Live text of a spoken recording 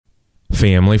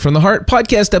Family from the Heart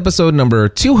podcast episode number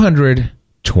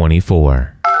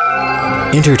 224.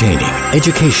 Entertaining,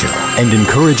 educational, and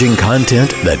encouraging content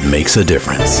that makes a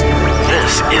difference.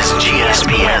 This is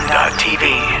GSPN.TV.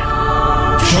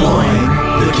 Join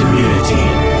the community.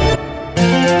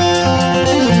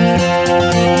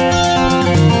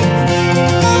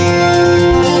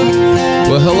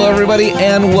 Well, hello everybody,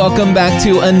 and welcome back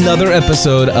to another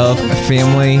episode of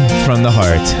Family from the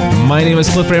Heart. My name is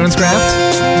Cliff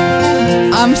Ravenscraft.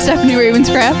 I'm Stephanie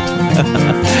Ravenscraft.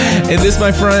 And this,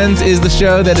 my friends, is the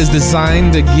show that is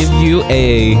designed to give you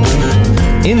a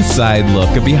inside look,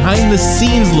 a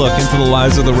behind-the-scenes look into the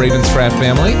lives of the Ravenscraft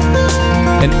family.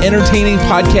 An entertaining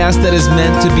podcast that is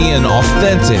meant to be an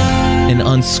authentic and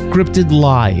unscripted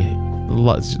lie.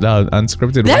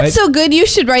 Unscripted, That's right? so good, you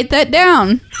should write that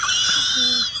down.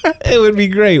 It would be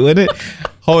great, wouldn't it?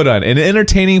 Hold on. An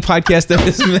entertaining podcast that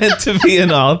is meant to be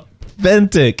an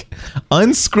authentic,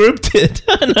 unscripted.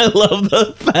 And I love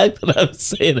the fact that I'm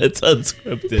saying it's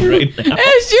unscripted right now.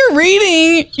 As you're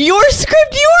reading your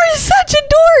script, you are such a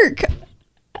dork.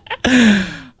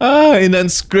 An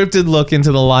unscripted look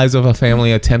into the lives of a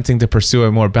family attempting to pursue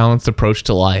a more balanced approach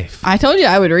to life. I told you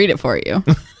I would read it for you.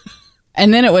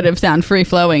 And then it would have sounded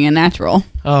free-flowing and natural.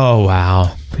 Oh,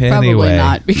 wow. Anyway. Probably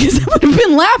not, because I would have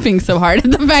been laughing so hard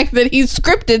at the fact that he's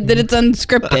scripted that it's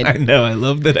unscripted. I know. I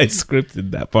love that I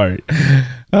scripted that part.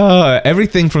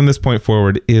 Everything from this point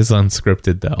forward is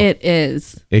unscripted, though. It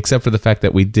is. Except for the fact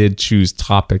that we did choose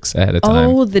topics ahead of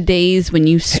time. Oh, the days when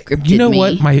you scripted me. You know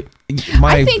what? My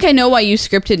I think I know why you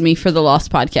scripted me for the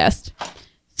Lost podcast.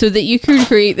 So that you could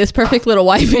create this perfect little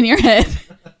wife in your head.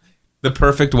 The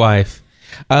perfect wife.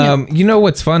 You know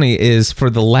what's funny is for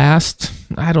the last,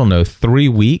 3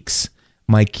 weeks,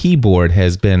 my keyboard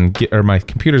has been, or my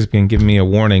computer's been giving me a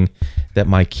warning that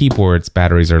my keyboard's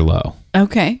batteries are low.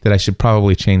 Okay. That I should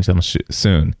probably change them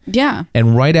soon. Yeah.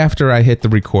 And right after I hit the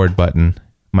record button,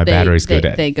 my batteries go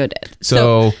dead. They go dead.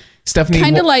 So Stephanie,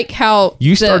 kind of like how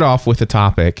you start off with a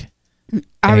topic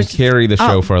and carry the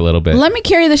show for a little bit. Let me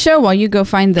carry the show while you go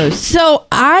find those. So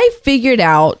I figured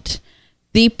out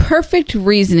the perfect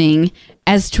reasoning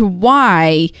as to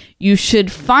why you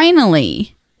should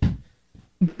finally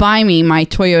buy me my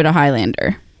Toyota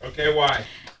Highlander. Okay, why?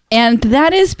 And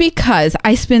that is because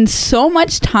I spend so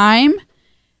much time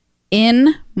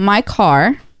in my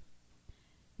car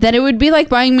that it would be like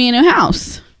buying me a new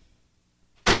house.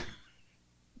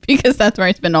 Because that's where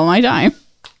I spend all my time.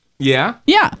 Yeah?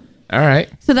 Yeah. All right.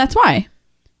 So that's why.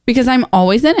 Because I'm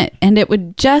always in it. And it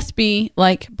would just be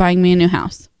like buying me a new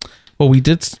house. Well, we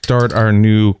did start our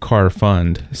new car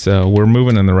fund, so we're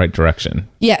moving in the right direction.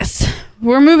 Yes,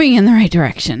 we're moving in the right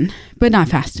direction, but not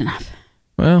fast enough.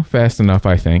 Well, fast enough,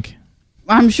 I think.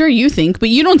 I'm sure you think, but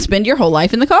you don't spend your whole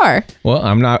life in the car. Well,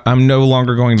 I'm no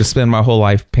longer going to spend my whole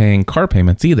life paying car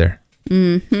payments either.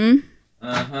 Mm-hmm.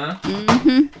 Uh-huh.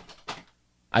 Mm-hmm.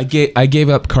 I gave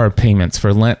up car payments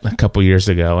for Lent a couple years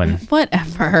ago and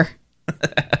whatever.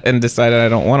 And decided I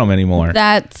don't want them anymore.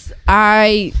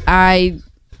 I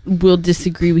will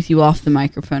disagree with you off the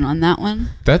microphone on that one.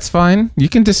 That's fine. You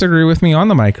can disagree with me on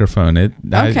the microphone. I don't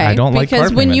like car payments.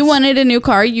 Because when you wanted a new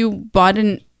car, you bought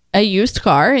a used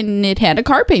car and it had a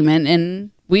car payment and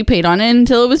we paid on it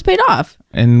until it was paid off.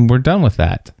 And we're done with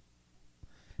that.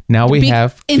 Now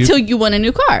until you want a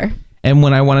new car. And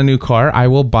when I want a new car, I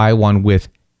will buy one with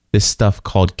this stuff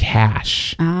called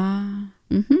cash.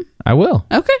 Mm-hmm. I will.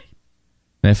 Okay.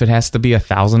 And if it has to be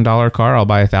 $1,000 car, I'll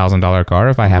buy $1,000 car.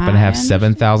 If I happen to have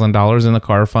 $7,000 in the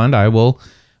car fund, I will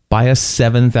buy a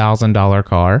 $7,000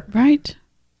 car. Right.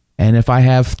 And if I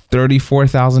have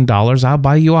 $34,000, I'll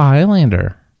buy you a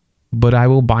Highlander. But I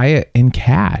will buy it in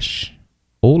cash.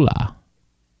 Hola.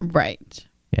 Right.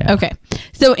 Yeah. Okay.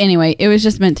 So anyway, it was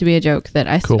just meant to be a joke that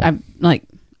I'm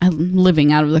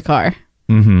living out of the car.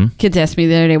 Mm-hmm. Kids asked me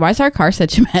the other day, why is our car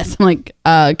such a mess? I'm like,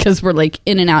 because we're like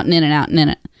in and out and in and out and in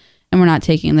it. And we're not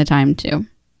taking the time to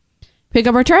pick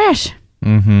up our trash.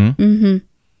 Mm-hmm. Mm-hmm.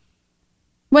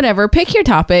 Whatever. Pick your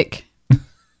topic.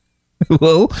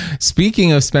 Well,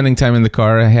 speaking of spending time in the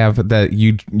car, I have that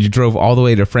you drove all the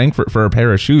way to Frankfort for a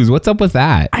pair of shoes. What's up with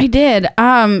that? I did.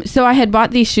 So I had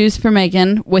bought these shoes for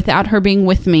Megan without her being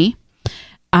with me.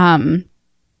 And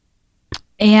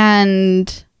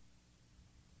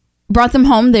brought them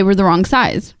home. They were the wrong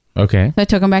size. Okay. So I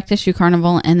took them back to Shoe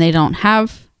Carnival and they didn't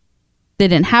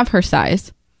have her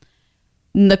size.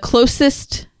 And the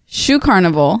closest Shoe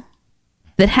Carnival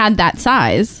that had that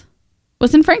size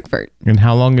was in Frankfort. And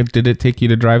how long did it take you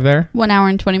to drive there? 1 hour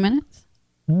and 20 minutes.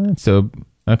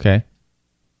 Okay.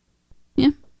 Yeah.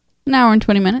 1 hour and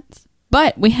 20 minutes.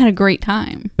 But we had a great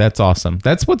time. That's awesome.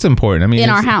 That's what's important. I mean, in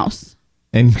our house.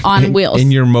 on wheels.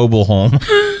 In your mobile home.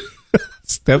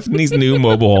 Stephanie's new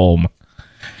mobile home.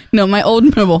 No, my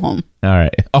old mobile home. All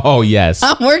right. Oh, yes.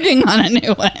 I'm working on a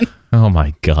new one. Oh,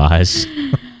 my gosh.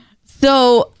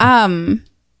 So,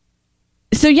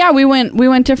 yeah, we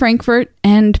went to Frankfort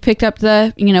and picked up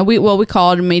we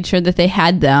called and made sure that they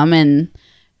had them and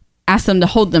asked them to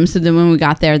hold them so that when we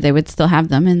got there, they would still have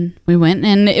them. And we went,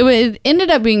 and it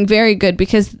ended up being very good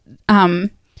because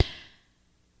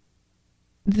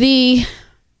the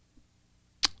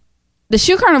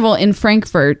shoe carnival in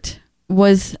Frankfort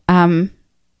was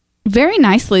very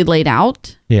nicely laid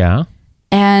out. Yeah.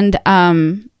 And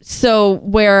so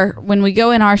when we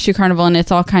go in our shoe carnival and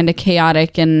it's all kind of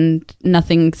chaotic and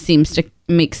nothing seems to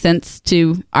make sense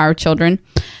to our children,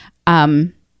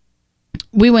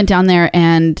 we went down there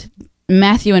and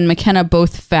Matthew and McKenna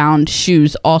both found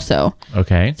shoes also.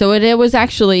 Okay. So it was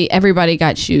actually everybody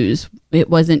got shoes. It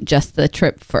wasn't just the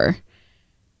trip for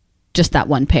just that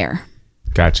one pair.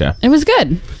 Gotcha. It was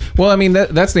good. Well, I mean,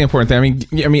 that's the important thing.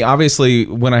 I mean, obviously,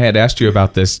 when I had asked you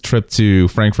about this trip to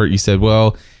Frankfurt, you said,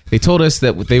 well, they told us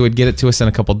that they would get it to us in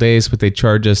a couple days, but they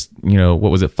charge us, what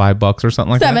was it, $5 or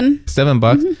something like that? $7.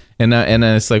 $7. And then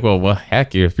it's like, well,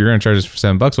 heck, if you're going to charge us for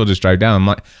 $7, we'll just drive down. I'm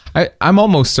like, I'm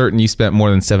almost certain you spent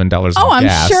more than $7 on gas. Oh,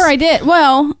 I'm sure I did.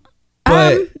 Well,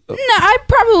 no, I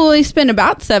probably spent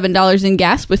about $7 in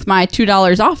gas with my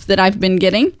 $2 off that I've been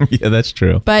getting. Yeah, that's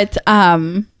true. But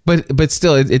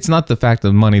still, it's not the fact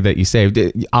of money that you saved.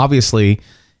 Obviously,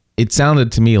 it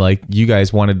sounded to me like you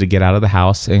guys wanted to get out of the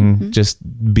house and just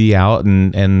be out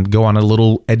and go on a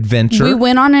little adventure. We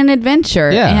went on an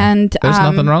adventure. Yeah, and there's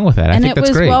nothing wrong with that. I think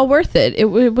that's great. And it was well worth it. It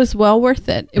was well worth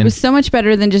it. It was so much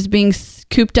better than just being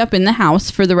cooped up in the house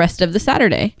for the rest of the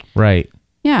Saturday. Right.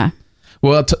 Yeah.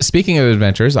 Well, speaking of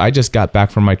adventures, I just got back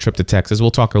from my trip to Texas.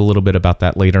 We'll talk a little bit about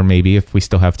that later, maybe, if we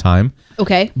still have time.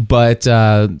 Okay. But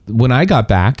when I got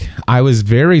back, I was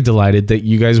very delighted that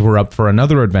you guys were up for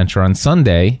another adventure. On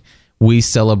Sunday, we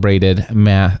celebrated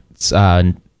Matt's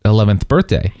 11th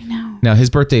birthday. I know. Now,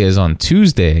 his birthday is on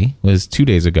Tuesday, was 2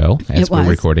 days ago, as we're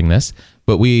recording this.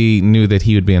 But we knew that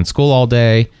he would be in school all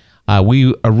day.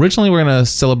 We originally were going to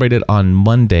celebrate it on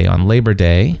Monday, on Labor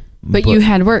Day. But you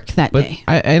had work that day.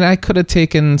 I could have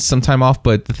taken some time off,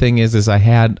 but the thing is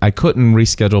I couldn't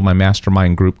reschedule my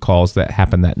mastermind group calls that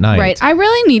happened that night. Right. I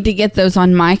really need to get those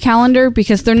on my calendar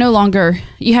because they're no longer,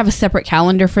 you have a separate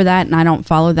calendar for that, and I don't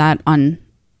follow that on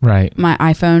my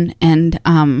iPhone. And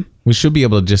we should be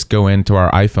able to just go into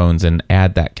our iPhones and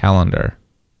add that calendar.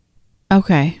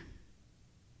 Okay.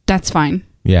 That's fine.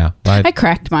 Yeah. I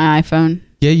cracked my iPhone.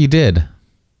 Yeah, you did.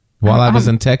 While I was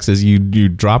in Texas, you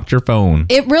dropped your phone.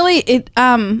 I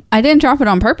didn't drop it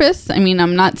on purpose. I mean,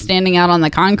 I'm not standing out on the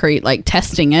concrete like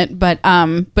testing it, but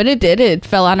it did. It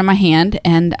fell out of my hand,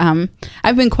 and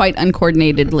I've been quite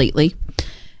uncoordinated lately.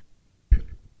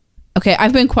 Okay,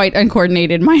 I've been quite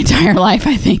uncoordinated my entire life,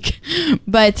 I think.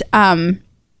 But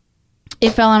it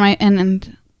fell on my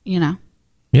and Yeah.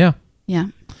 Yeah.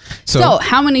 So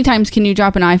how many times can you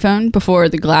drop an iPhone before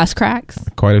the glass cracks?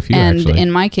 Quite a few, actually. And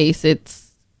in my case, it's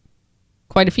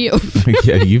quite a few.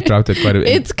 Yeah, you've dropped it quite a bit.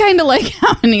 It's kind of like,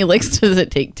 how many licks does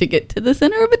it take to get to the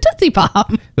center of a Tootsie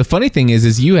Pop? The funny thing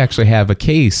is you actually have a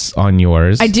case on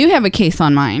yours. I do have a case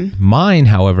on mine. Mine,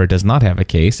 however, does not have a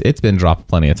case. It's been dropped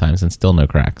plenty of times and still no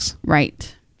cracks.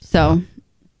 Right. So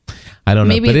I don't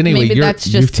know. But anyway,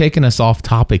 you've taken us off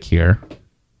topic here.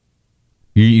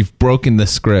 You've broken the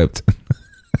script.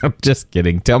 I'm just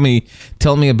kidding. Tell me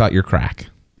about your crack.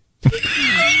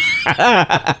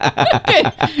 Okay,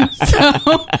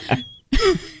 so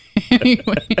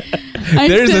anyway,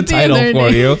 there's a title for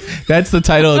you. That's the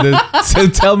title of this. So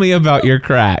tell me about your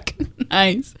crack.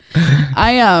 Nice.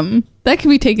 That can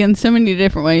be taken so many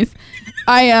different ways.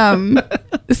 I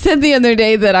said the other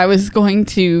day that I was going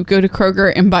to go to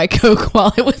Kroger and buy Coke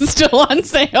while it was still on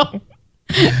sale.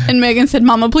 And Megan said,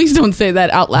 "Mama, please don't say that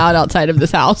out loud outside of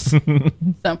this house."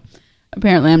 So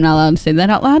apparently I'm not allowed to say that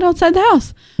out loud outside the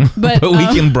house. But we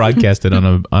can broadcast it on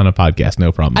a podcast,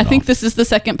 no problem. I think this is the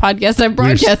second podcast I've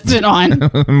broadcasted on.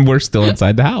 We're still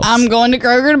inside the house. I'm going to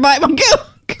Kroger to buy my Coke.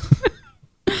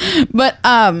 But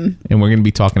and we're going to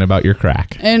be talking about your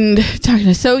crack.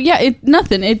 So yeah,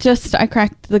 nothing. I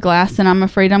cracked the glass and I'm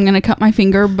afraid I'm going to cut my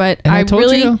finger, but I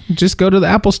told you, just go to the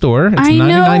Apple store. It's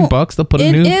 $99. They'll put a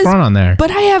new front on there.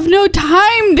 But I have no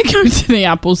time to go to the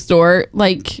Apple store.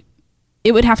 Like,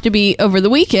 it would have to be over the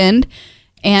weekend.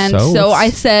 And so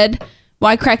I said,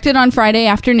 I cracked it on Friday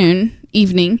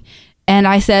evening, and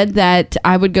I said that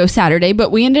I would go Saturday, but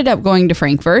we ended up going to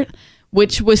Frankfort,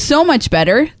 which was so much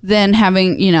better than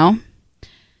having,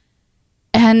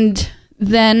 and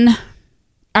then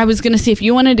I was going to see if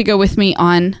you wanted to go with me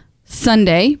on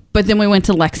Sunday, but then we went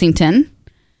to Lexington.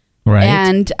 Right.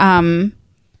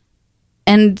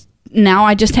 And now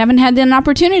I just haven't had an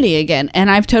opportunity again.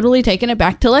 And I've totally taken it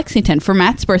back to Lexington for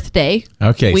Matt's birthday.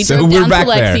 Okay, we so drove we're down back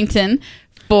to there. Lexington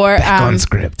for Back on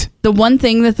script. the one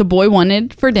thing that the boy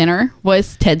wanted for dinner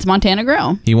was Ted's Montana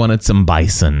Grill. He wanted some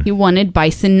bison. He wanted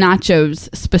bison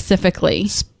nachos specifically.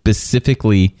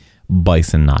 Specifically,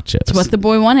 bison nachos. That's what the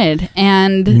boy wanted.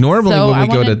 And normally so when we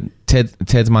go to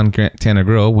Ted's Montana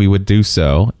Grill, we would do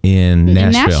so in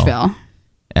Nashville.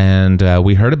 And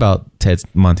we heard about Ted's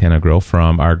Montana Grill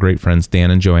from our great friends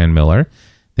Dan and Joanne Miller.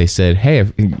 They said, hey,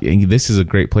 this is a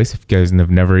great place. If you guys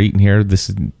have never eaten here, this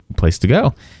is a place to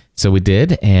go. So we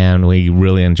did, and we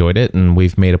really enjoyed it. And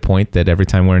we've made a point that every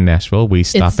time we're in Nashville, we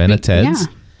stop in at Ted's.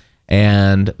 Yeah.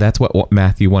 And that's what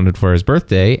Matthew wanted for his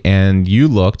birthday. And you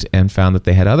looked and found that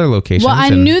they had other locations. Well, I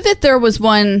knew that there was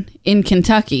one in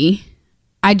Kentucky.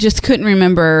 I just couldn't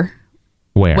remember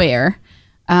where.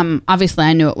 Obviously,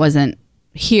 I knew it wasn't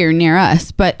here near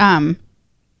us, but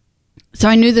so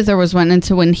I knew that there was one. And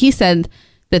so when he said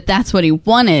that that's what he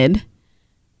wanted,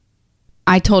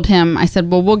 I told him, I said,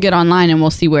 well, we'll get online and we'll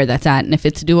see where that's at, and if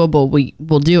it's doable,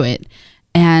 we'll do it.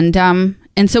 And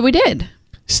so we did.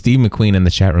 Steve McQueen in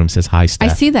the chat room says hi, Steph.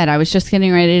 I see that. I was just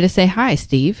getting ready to say hi,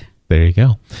 Steve. There you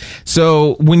go.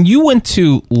 So when you went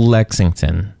to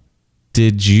Lexington,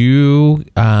 did you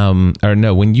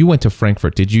when you went to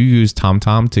Frankfort, did you use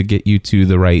TomTom to get you to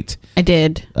the right? I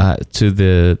did. To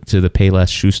the Payless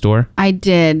shoe store? I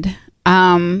did.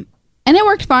 And it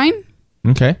worked fine.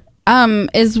 Okay.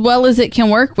 As well as it can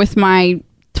work with my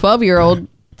 12-year-old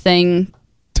thing.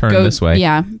 Turn this way.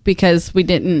 Yeah, because we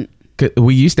didn't.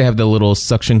 We used to have the little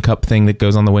suction cup thing that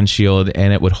goes on the windshield,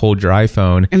 and it would hold your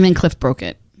iPhone. And then Cliff broke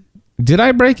it. Did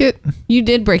I break it? You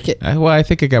did break it. Well, I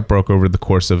think it got broke over the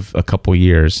course of a couple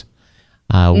years.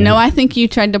 No, I think you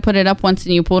tried to put it up once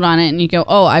and you pulled on it and you go,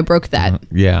 oh, I broke that.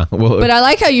 Yeah. Well, but I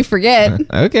like how you forget.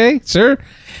 Okay, sure.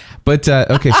 But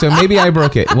okay, so maybe I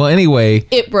broke it. Well, anyway,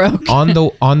 it broke on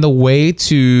the way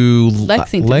to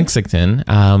Lexington.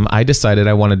 I decided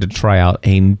I wanted to try out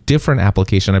a different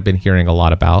application I've been hearing a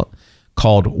lot about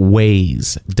called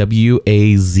Waze.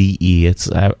 Waze.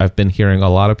 I've been hearing a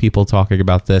lot of people talking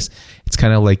about this. It's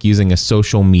kind of like using a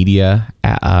social media,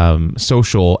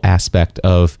 social aspect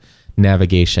of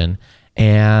navigation,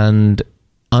 and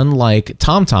unlike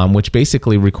TomTom, which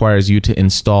basically requires you to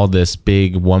install this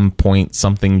big 1 point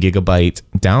something gigabyte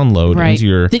download into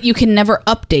your... that you can never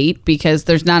update because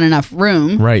there's not enough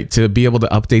room. Right. To be able to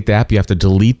update the app, you have to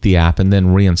delete the app and then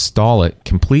reinstall it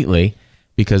completely,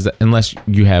 because unless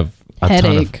you have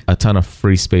a ton of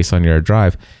free space on your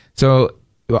drive. So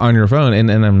on your phone,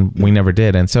 and we never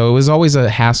did. And so it was always a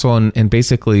hassle. And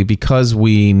basically, because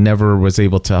we never was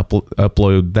able to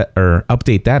upload that or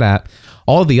update that app,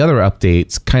 all the other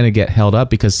updates kind of get held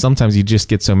up because sometimes you just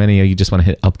get so many, you just want to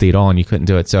hit update all and you couldn't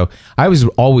do it. So I was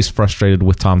always frustrated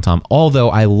with TomTom, although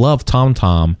I love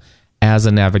TomTom as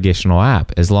a navigational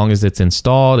app. As long as it's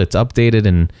installed, it's updated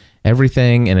and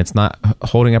everything, and it's not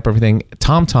holding up everything.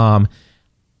 TomTom,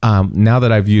 now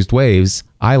that I've used Waze,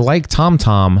 I like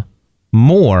TomTom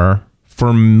more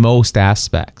for most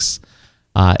aspects,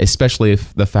 especially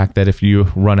if the fact that if you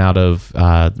run out of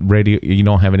radio, you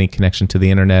don't have any connection to the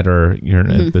internet or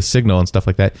the signal and stuff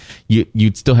like that,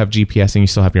 you'd still have GPS and you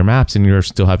still have your maps and you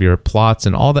still have your plots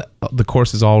and all the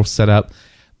course is all set up.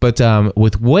 But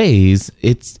with Waze,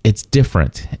 it's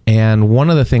different. And one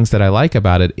of the things that I like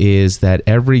about it is that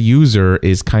every user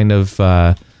is kind of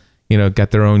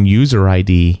got their own user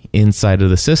ID inside of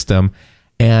the system.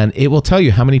 And it will tell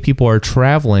you how many people are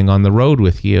traveling on the road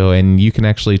with you, and you can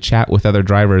actually chat with other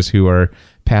drivers who are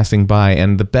passing by.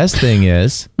 And the best thing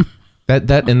is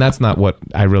and that's not what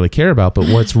I really care about, but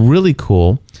what's really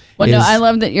cool. Well, no, I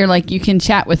love that you're like, you can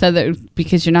chat with other,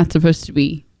 because you're not supposed to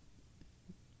be.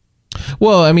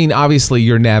 Well, I mean, obviously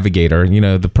your navigator,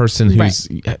 the person who's,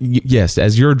 yes,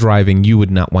 as you're driving, you would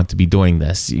not want to be doing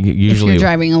this. Usually, if you're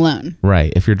driving alone.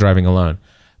 Right. If you're driving alone.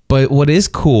 But what is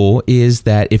cool is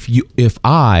that if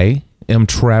I am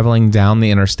traveling down the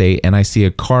interstate and I see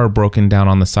a car broken down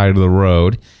on the side of the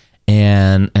road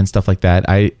and stuff like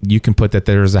that, you can put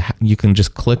that you can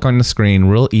just click on the screen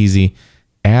real easy,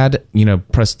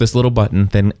 press this little button,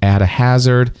 then add a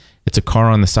hazard. It's a car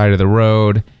on the side of the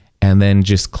road, and then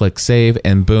just click save,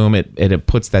 and boom, it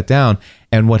puts that down.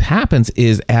 And what happens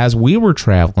is, as we were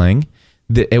traveling,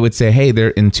 it would say, hey,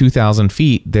 there in 2,000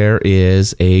 feet, there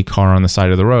is a car on the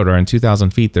side of the road, or in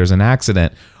 2,000 feet, there's an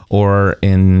accident, or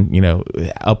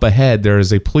up ahead, there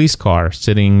is a police car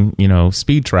sitting,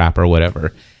 speed trap or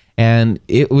whatever. And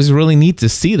it was really neat to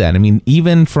see that. I mean,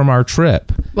 even from our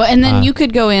trip. Well, and then you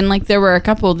could go in, like there were a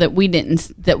couple that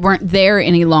weren't there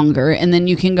any longer. And then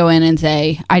you can go in and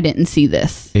say, I didn't see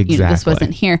this. Exactly. This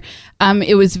wasn't here.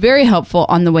 It was very helpful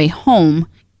on the way home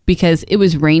because it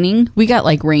was raining. We got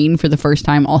like rain for the first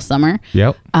time all summer.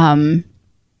 Yep.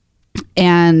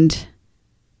 And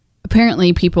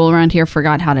apparently people around here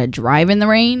forgot how to drive in the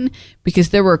rain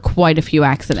because there were quite a few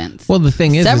accidents. Well, the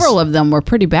thing is, several of them were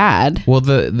pretty bad. Well,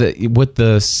 with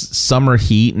the summer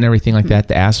heat and everything like that,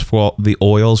 the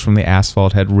oils from the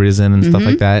asphalt had risen and stuff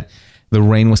like that. The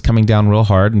rain was coming down real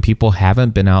hard, and people haven't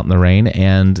been out in the rain,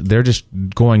 and they're just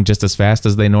going just as fast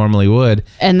as they normally would,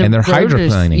 and they're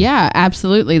hydroplaning. Yeah,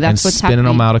 absolutely. That's what's happening.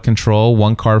 Spinning them out of control.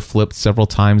 One car flipped several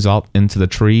times out into the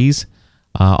trees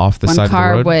off the side of the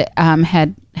road. One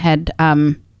car had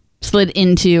slid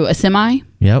into a semi.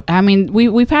 Yep. I mean,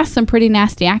 we passed some pretty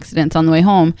nasty accidents on the way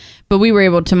home, but we were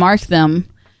able to mark them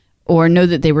or know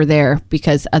that they were there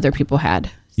because other people had.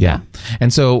 So. Yeah.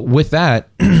 And so with that,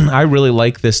 I really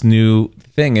like this new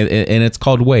thing, and it's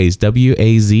called Waze,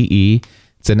 Waze.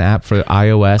 It's an app for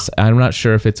iOS. I'm not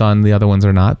sure if it's on the other ones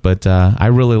or not, but I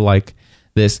really like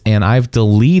this, and I've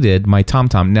deleted my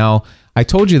TomTom. Now, I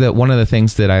told you that one of the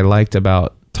things that I liked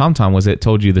about TomTom was it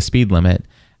told you the speed limit.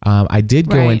 I did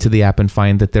go into the app and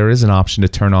find that there is an option to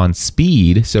turn on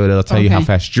speed, so it'll tell you how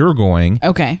fast you're going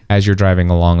as you're driving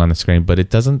along on the screen, but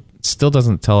it still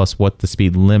doesn't tell us what the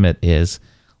speed limit is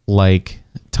like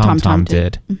TomTom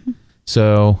did. Mm-hmm.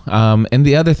 So, and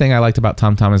the other thing I liked about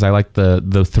TomTom is I liked the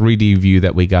 3D view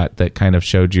that we got that kind of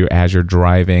showed you as you're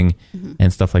driving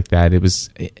and stuff like that.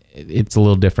 It's a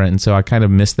little different, and so I kind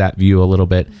of missed that view a little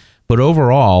bit. But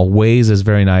overall, Waze is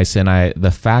very nice, and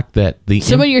the fact that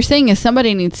So what you're saying is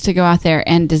somebody needs to go out there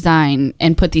and design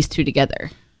and put these two together.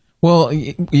 Well,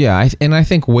 yeah, and I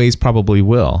think Waze probably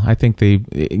will. I think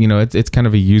it's kind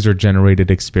of a user-generated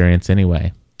experience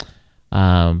anyway.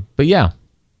 But yeah.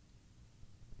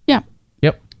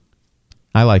 Yep.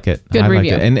 I like it. Good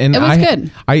review. And it was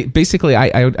good. I basically,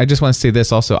 I just want to say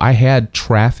this also. I had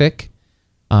Traffic,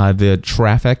 the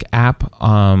Traffic app,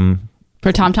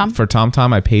 for TomTom? For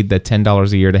TomTom, I paid the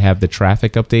 $10 a year to have the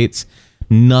traffic updates.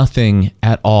 Nothing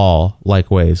at all like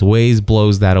Waze. Waze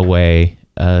blows that away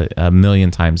a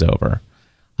million times over.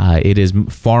 It is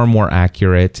far more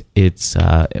accurate. It's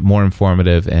more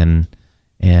informative, and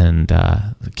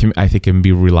I think it can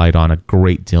be relied on a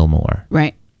great deal more.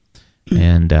 Right.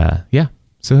 And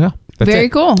so yeah. That's very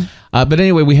cool. But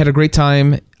anyway, we had a great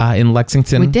time in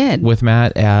Lexington. We did. With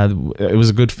Matt. It was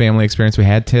a good family experience. We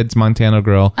had Ted's Montana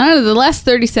Grill. I don't know, the last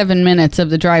 37 minutes of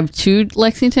the drive to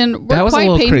Lexington were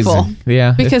quite painful. Crazy.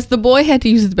 Yeah. Because the boy had to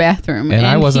use the bathroom. And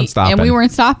I wasn't stopping. And we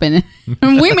weren't stopping.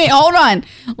 And hold on.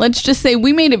 Let's just say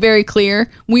we made it very clear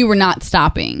we were not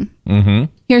stopping. Mm-hmm.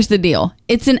 Here's the deal.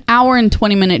 It's an hour and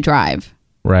 20-minute drive.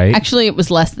 Right. Actually, it was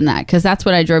less than that because that's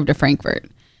what I drove to Frankfort.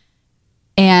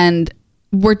 And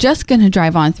we're just going to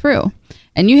drive on through.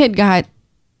 And you had got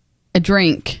a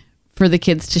drink for the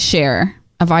kids to share,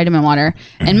 a vitamin water,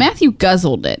 and Matthew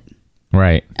guzzled it.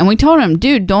 Right. And we told him,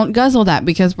 dude, don't guzzle that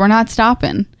because we're not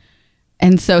stopping.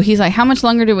 And so he's like, how much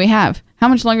longer do we have? How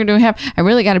much longer do we have? I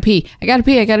really got to pee. I got to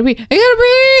pee.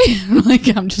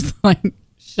 I'm just like,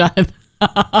 shut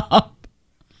up.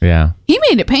 Yeah. He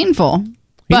made it painful.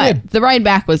 But the ride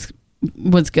back was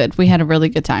good. We had a really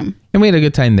good time. And we had a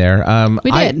good time there.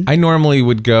 We did. I normally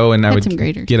would go and I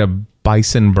would get a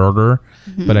bison burger,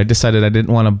 but I decided I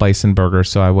didn't want a bison burger,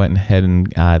 so I went ahead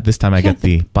and this time I got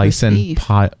the bison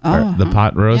pot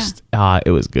roast. Yeah.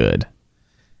 It was good.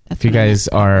 If you guys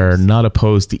are not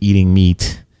opposed to eating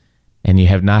meat and you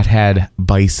have not had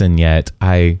bison yet,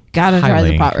 I gotta try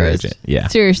the pot roast. Yeah,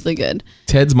 seriously good.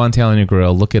 Ted's Montana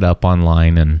Grill. Look it up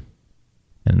online and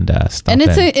stop. And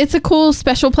it's a cool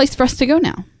special place for us to go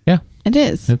now. Yeah, it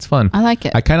is. It's fun. I like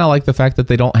it. I kind of like the fact that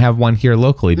they don't have one here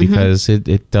locally because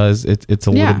it's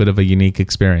a little bit of a unique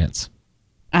experience.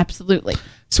 Absolutely.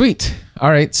 Sweet. All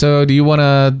right. So do you want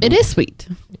to? It is sweet.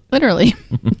 Literally.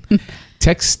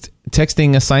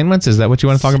 Texting assignments. Is that what you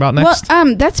want to talk about next?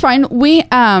 Well, that's fine. We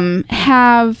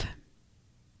have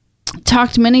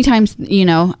talked many times,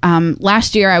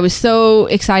 last year I was so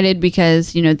excited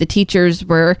because, the teachers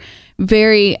were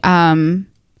very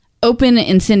open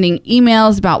in sending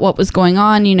emails about what was going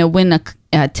on, when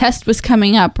a test was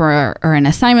coming up or an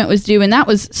assignment was due. And that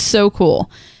was so cool.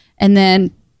 And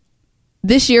then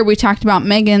this year we talked about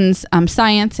Megan's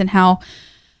science and how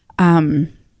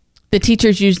the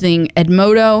teachers using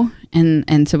Edmodo.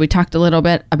 And so we talked a little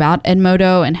bit about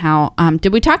Edmodo and how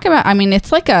did we talk about? I mean,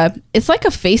 it's like a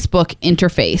Facebook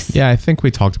interface. Yeah, I think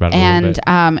we talked about it a little bit.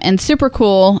 And super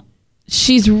cool.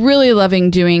 she's really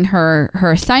loving doing her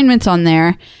assignments on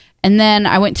there. And then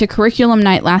I went to curriculum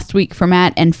night last week for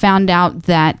Matt and found out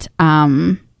that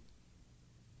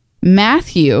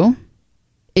Matthew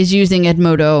is using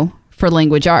Edmodo for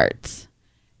language arts.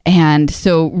 And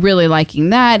so really liking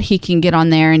that. He can get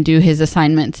on there and do his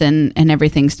assignments and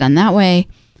everything's done that way.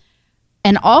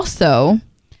 And also,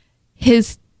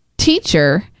 his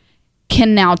teacher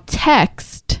can now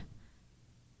text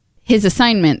his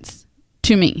assignments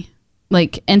to me.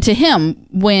 And to him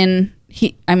when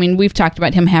we've talked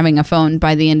about him having a phone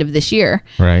by the end of this year.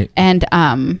 Right. And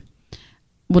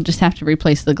we'll just have to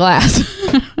replace the glass.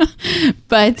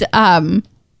 But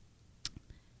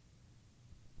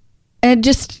and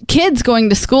just kids going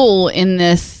to school in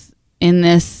this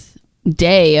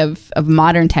day of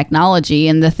modern technology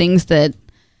and the things that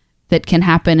can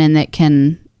happen and that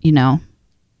can,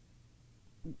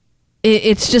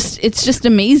 it's just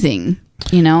amazing.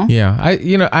 Yeah.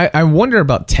 I wonder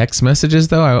about text messages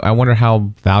though. I wonder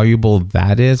how valuable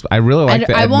that is. I really like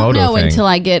the Edmodo I won't know thing.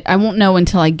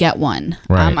 until I get one.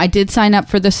 Right. I did sign up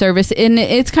for the service, and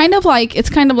it's kind of like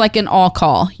an all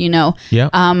call, Yeah.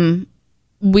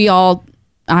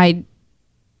 I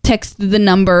text the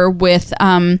number with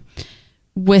a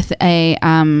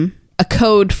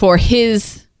code for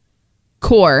his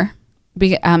core.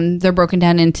 They're broken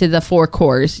down into the 4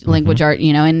 cores, language art,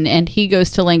 and he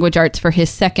goes to language arts for his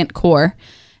second core.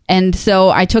 And so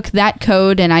I took that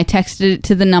code and I texted it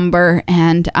to the number,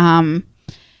 and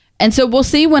so we'll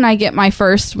see when I get my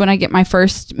first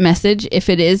message if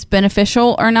it is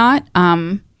beneficial or not,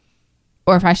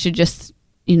 or if I should just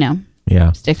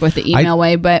stick with the email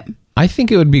way. But I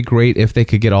think it would be great if they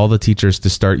could get all the teachers to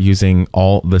start using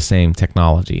all the same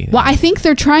technology. Well, I think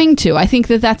they're trying to. I think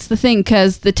that's the thing,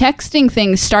 because the texting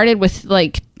thing started with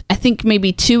I think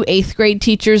maybe 2 8th grade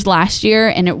teachers last year,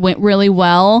 and it went really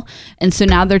well. And so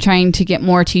now they're trying to get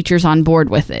more teachers on board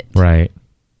with it. Right.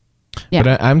 Yeah.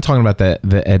 But I'm talking about the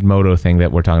Edmodo thing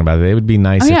that we're talking about. It would be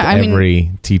nice if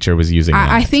every teacher was using that.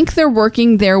 I think they're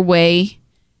working their way.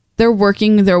 They're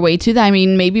working their way to that. I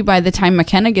mean, maybe by the time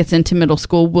McKenna gets into middle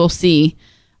school, we'll see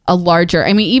a larger...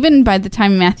 even by the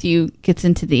time Matthew gets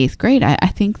into the 8th grade, I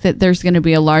think that there's going to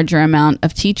be a larger amount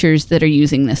of teachers that are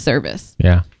using this service.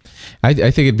 Yeah. I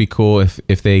think it'd be cool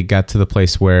if they got to the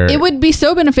place where... It would be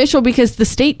so beneficial because the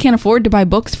state can't afford to buy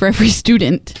books for every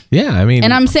student. Yeah,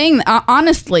 And I'm saying,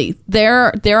 honestly,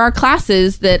 there are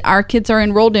classes that our kids are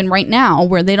enrolled in right now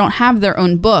where they don't have their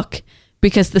own book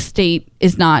because the state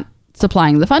is not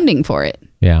supplying the funding for it.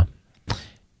 Yeah.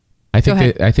 I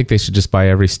think they should just buy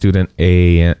every student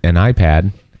an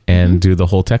iPad and do the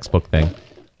whole textbook thing.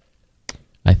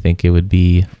 I think it would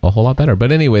be a whole lot better.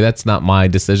 But anyway, that's not my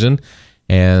decision.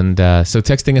 And so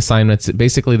texting assignments,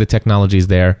 basically the technology is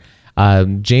there.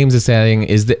 James is saying,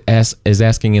 is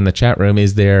asking in the chat room,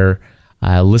 is there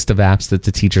a list of apps that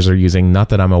the teachers are using? Not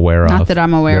that I'm aware of. Not that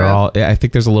I'm aware of. I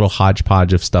think there's a little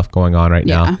hodgepodge of stuff going on right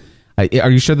now.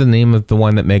 Are you sure the name of the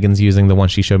one that Megan's using, the one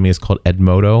she showed me, is called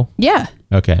Edmodo? Yeah.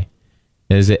 Okay.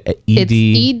 Is it It's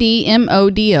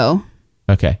EDMODO.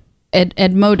 Okay.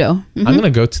 Edmodo. I'm going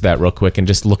to go to that real quick and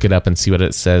just look it up and see what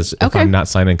it says if I'm not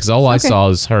signed in, because all I saw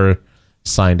is her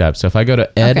signed up. So if I go to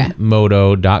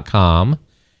edmodo.com,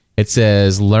 it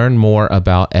says learn more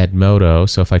about Edmodo.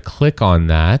 So if I click on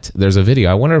that, there's a video.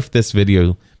 I wonder if this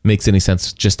video makes any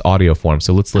sense, just audio form.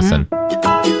 So let's listen.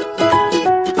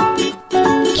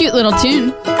 Cute little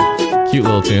tune. Cute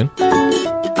little tune.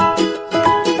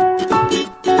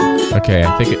 Okay,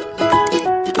 I think it...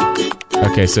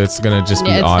 Okay, so it's going to just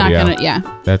be audio. Not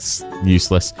gonna, That's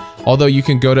useless. Although you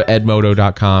can go to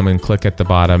edmodo.com and click at the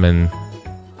bottom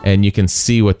and you can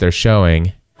see what they're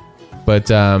showing. But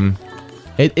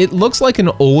it looks like an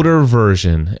older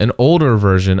version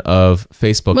of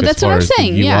Facebook. Well, that's what I'm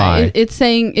saying. Yeah, it's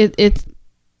saying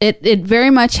it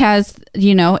very much has,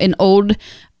 an old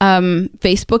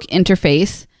Facebook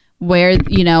interface where,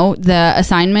 the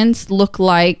assignments look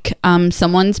like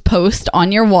someone's post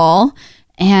on your wall,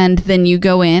 and then you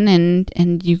go in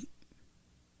and you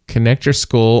connect your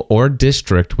school or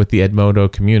district with the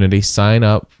Edmodo community. Sign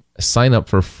up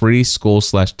for free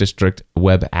school/district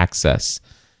web access.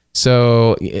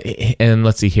 So, and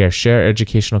let's see here, share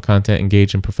educational content,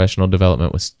 engage in professional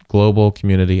development with global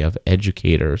community of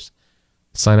educators.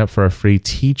 Sign up for a free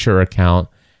teacher account.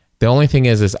 The only thing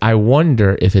is I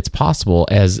wonder if it's possible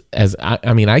as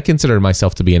I consider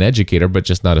myself to be an educator, but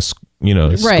just not a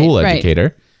school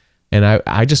educator. And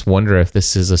I just wonder if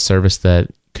this is a service that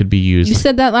could be used. You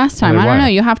said that last time. I don't know.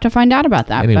 You'll have to find out about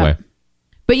that. Anyway.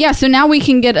 But yeah, so now we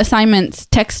can get assignments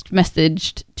text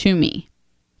messaged to me.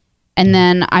 And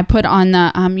then I put on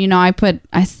the,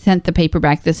 I sent the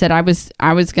paperback that said I was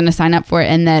going to sign up for it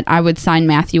and that I would sign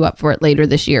Matthew up for it later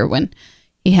this year when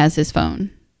he has his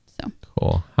phone. So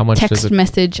cool. How much text does it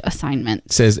message assignment?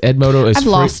 It says Edmodo is I've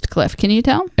free. lost Cliff. Can you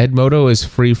tell? Edmodo is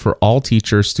free for all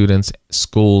teachers, students,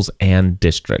 schools, and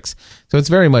districts. So it's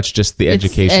very much just the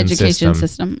education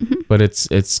system. Mm-hmm. But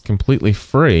it's completely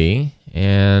free.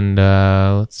 And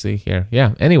let's see here.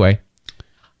 Yeah. Anyway,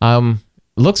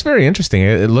 looks very interesting.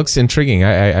 It looks intriguing.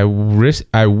 I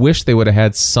wish they would have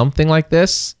had something like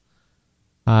this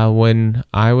when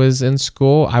I was in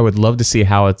school. I would love to see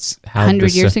how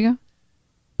 100 years ago.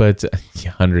 But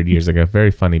 100 years ago, very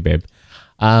funny, babe.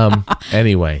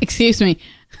 Anyway, excuse me.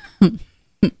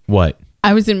 What?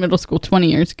 I was in middle school 20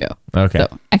 years ago. Okay.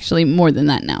 So actually more than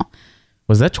that now.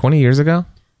 Was that 20 years ago?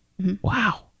 Mm-hmm.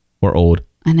 Wow, we're old.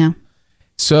 I know.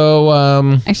 So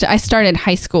actually, I started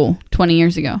high school 20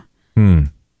 years ago. Yeah.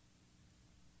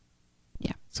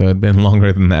 So it'd been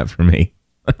longer than that for me.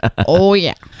 Oh,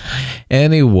 yeah.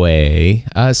 Anyway,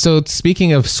 so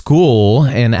speaking of school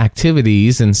and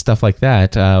activities and stuff like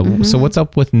that, so what's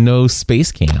up with No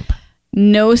Space Camp?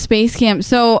 No Space Camp.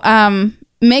 So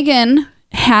Megan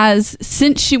has,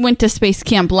 since she went to Space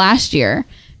Camp last year,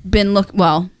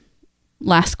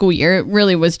 last school year, it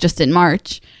really was just in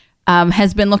March,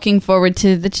 has been looking forward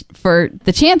to for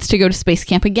the chance to go to Space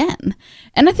Camp again.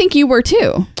 And I think you were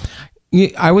too.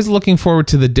 I was looking forward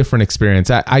to the different experience.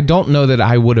 I don't know that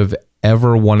I would have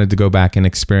ever wanted to go back and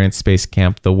experience Space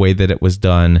Camp the way that it was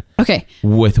done. Okay.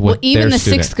 Even the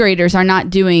sixth graders are not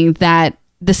doing that.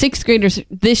 The sixth graders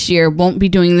this year won't be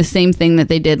doing the same thing that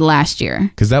they did last year.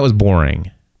 Because that was boring.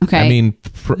 Okay. I mean,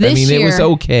 it was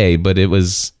okay, but it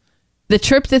was... The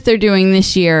trip that they're doing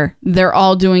this year, they're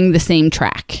all doing the same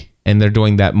track. And they're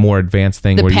doing that more advanced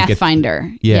thing the where Pathfinder.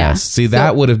 you get... Yes. Yeah. See,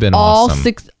 that would have been all awesome.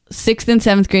 All sixth and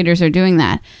seventh graders are doing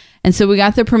that. And so we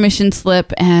got their permission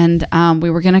slip and we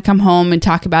were going to come home and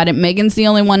talk about it. Megan's the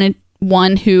only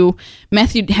one who...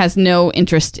 Matthew has no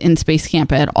interest in Space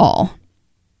Camp at all.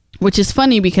 Which is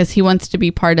funny because he wants to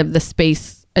be part of the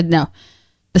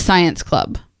science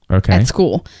club at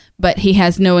school. But he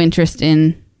has no interest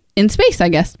in space, I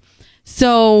guess.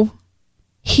 So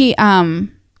he...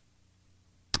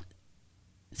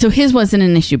 So his wasn't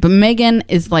an issue. But Megan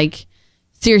is like...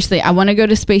 Seriously, I want to go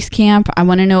to Space Camp. I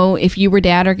want to know if you or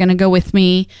Dad are going to go with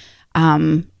me. How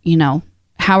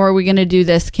are we going to do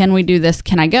this? Can we do this?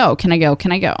 Can I go? Can I go?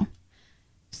 Can I go?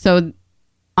 So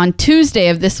on Tuesday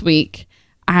of this week,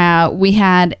 we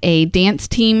had a dance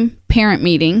team parent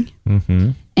meeting. Mm-hmm.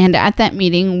 And at that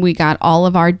meeting, we got all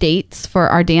of our dates for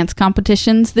our dance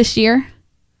competitions this year.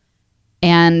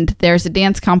 And there's a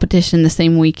dance competition the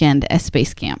same weekend as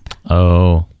Space Camp.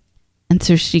 Oh. And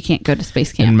so she can't go to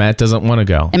Space Camp. And Matt doesn't want to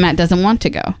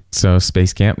go. So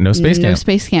Space Camp, no Space Camp. No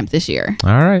Space Camp this year.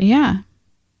 All right. Yeah.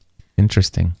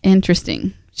 Interesting.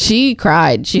 She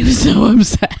cried. She was so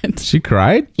upset. She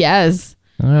cried? Yes.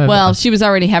 Well, she was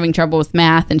already having trouble with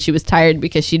math and she was tired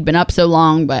because she'd been up so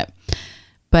long, but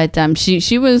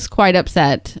she was quite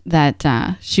upset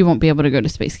that she won't be able to go to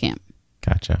Space Camp.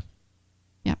 Gotcha.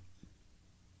 Yep.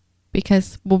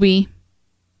 Because we'll be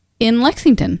in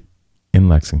Lexington.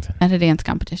 At a dance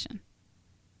competition.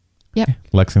 Yep.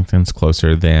 Lexington's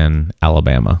closer than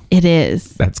Alabama. It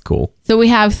is. That's cool. So we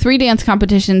have 3 dance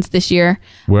competitions this year.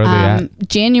 Where are they at?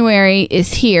 January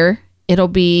is here. It'll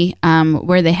be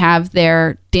where they have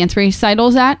their dance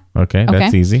recitals at. Okay,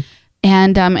 that's easy.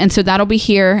 And so that'll be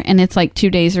here, and it's like 2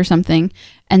 days or something.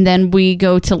 And then we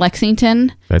go to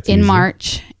Lexington in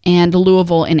March and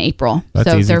Louisville in April. That's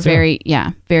so easy they're too.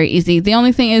 very easy. The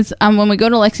only thing is when we go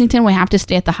to Lexington, we have to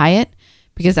stay at the Hyatt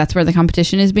because that's where the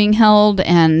competition is being held.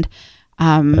 And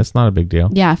that's not a big deal.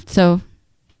 Yeah. So,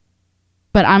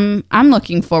 but I'm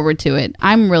looking forward to it.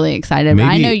 I'm really excited.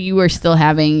 I know you are still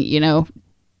having,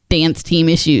 dance team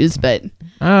issues, but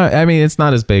it's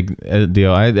not as big a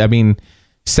deal. I mean,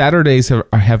 Saturdays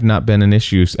have not been an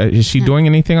issue. Is she doing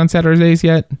anything on Saturdays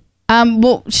yet?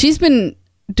 Well, she's been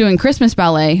doing Christmas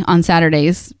ballet on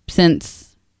Saturdays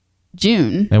since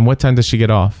June. And what time does she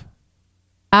get off?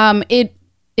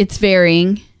 It's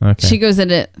varying. Okay. She goes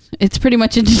it's pretty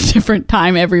much at a different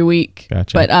time every week.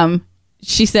 Gotcha. But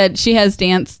she said she has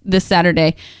dance this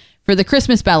Saturday for the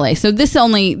Christmas ballet. So this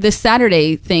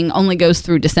Saturday thing only goes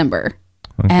through December.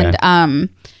 Okay.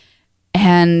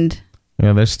 And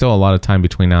there's still a lot of time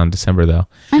between now and December, though.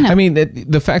 I know. I mean,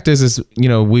 the fact is,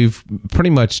 we've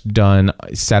pretty much done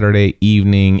Saturday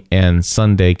evening and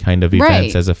Sunday kind of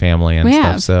events as a family and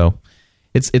stuff. So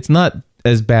it's not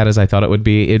as bad as I thought it would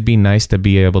be. It'd be nice to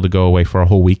be able to go away for a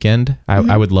whole weekend.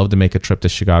 I would love to make a trip to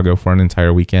Chicago for an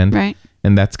entire weekend. Right.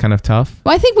 and that's kind of tough.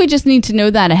 Well, I think we just need to know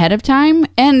that ahead of time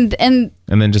and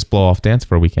then just blow off dance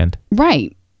for a weekend.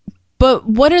 Right. But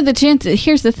what are the chances?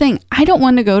 Here's the thing. I don't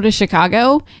want to go to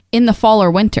Chicago in the fall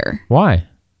or winter. Why?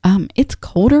 It's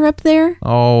colder up there.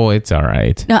 Oh, it's all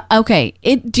right. No, okay.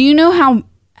 Do you know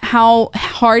how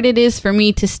hard it is for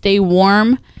me to stay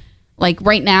warm? Like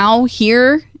right now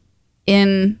here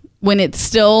when it's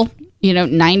still,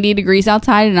 90 degrees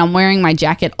outside and I'm wearing my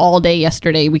jacket all day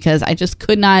yesterday because I just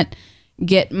could not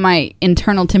get my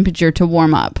internal temperature to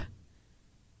warm up.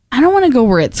 I don't want to go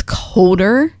where it's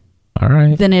colder. All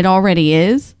right. Than it already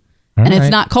is. All and right.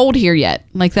 It's not cold here yet.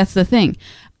 Like, that's the thing.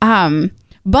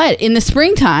 But in the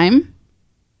springtime,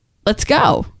 let's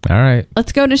go. All right.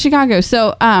 Let's go to Chicago.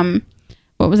 So,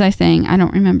 what was I saying? I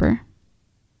don't remember.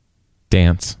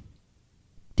 Dance.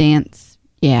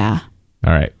 Yeah.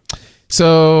 All right.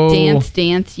 So.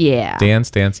 Dance, yeah.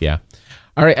 Dance, yeah.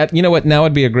 All right. You know what? Now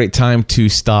would be a great time to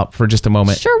stop for just a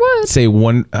moment. Sure would. Say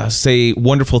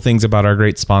wonderful things about our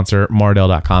great sponsor,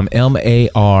 Mardel.com.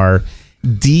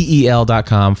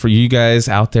 MARDEL.com. For you guys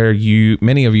out there,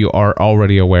 many of you are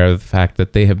already aware of the fact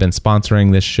that they have been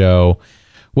sponsoring this show.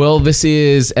 Well, this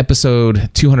is episode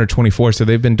 224, so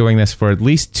they've been doing this for at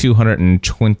least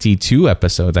 222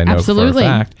 episodes, I know Absolutely. for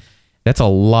a fact. That's a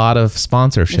lot of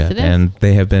sponsorship, Yes, it is. and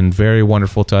they have been very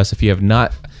wonderful to us. If you have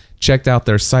not checked out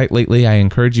their site lately, I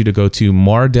encourage you to go to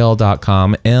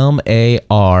Mardel.com,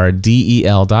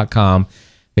 MARDEL.com.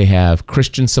 They have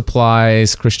Christian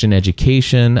supplies, Christian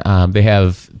education. They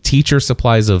have teacher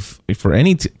supplies for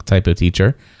any type of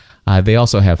teacher. They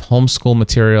also have homeschool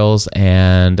materials,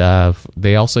 and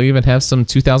they also even have some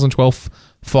 2012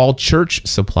 fall church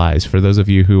supplies for those of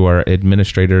you who are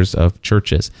administrators of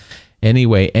churches.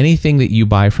 Anyway, anything that you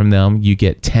buy from them, you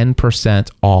get 10%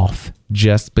 off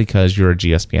just because you're a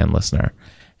GSPN listener.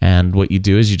 And what you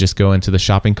do is you just go into the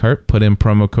shopping cart, put in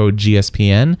promo code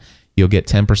GSPN, you'll get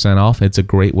 10% off. It's a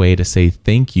great way to say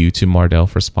thank you to Mardel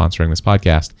for sponsoring this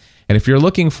podcast. And if you're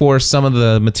looking for some of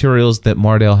the materials that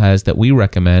Mardel has that we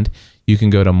recommend, you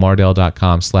can go to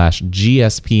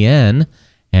mardel.com/GSPN.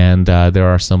 And there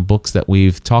are some books that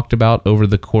we've talked about over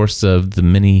the course of the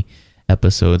many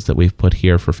episodes that we've put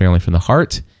here for Family from the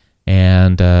Heart.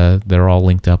 And they're all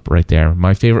linked up right there.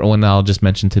 My favorite one I'll just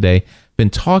mention today, been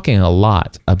talking a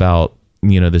lot about,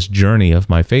 this journey of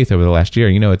my faith over the last year.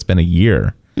 It's been a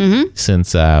year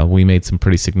since we made some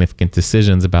pretty significant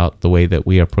decisions about the way that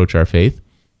we approach our faith.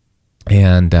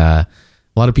 And a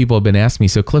lot of people have been asking me,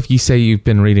 so Cliff, you say you've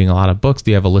been reading a lot of books.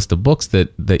 Do you have a list of books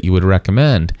that you would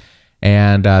recommend?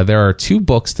 And there are two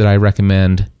books that I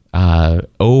recommend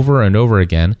over and over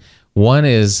again. One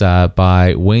is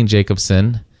by Wayne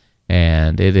Jacobson,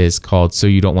 and it is called So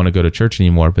You Don't Want to Go to Church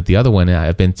Anymore. But the other one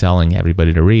I've been telling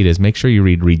everybody to read is make sure you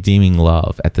read Redeeming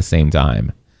Love at the same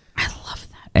time. I love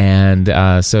that. And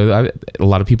so a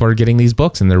lot of people are getting these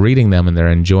books, and they're reading them, and they're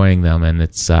enjoying them, and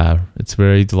it's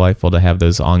very delightful to have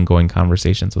those ongoing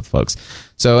conversations with folks.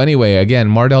 So anyway, again,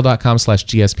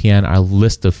 Mardel.com/GSPN, our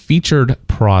list of featured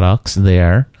products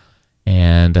there.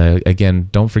 And again,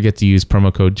 don't forget to use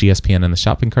promo code GSPN in the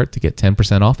shopping cart to get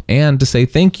 10% off and to say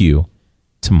thank you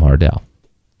to Mardel.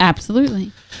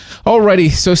 Absolutely. Alrighty,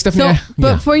 so Stephanie.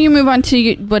 So before you move on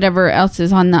to whatever else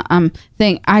is on the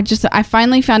thing, I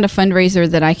finally found a fundraiser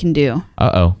that I can do.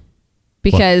 Uh-oh.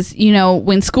 Because,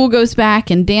 when school goes back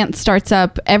and dance starts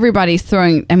up, everybody's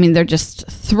they're just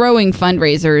throwing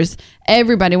fundraisers.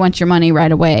 Everybody wants your money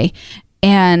right away.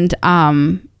 And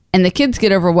the kids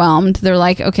get overwhelmed. They're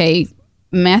like, okay,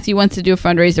 Matthew wants to do a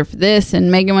fundraiser for this,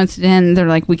 and Megan wants to, and they're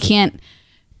like, we can't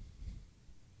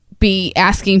be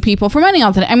asking people for money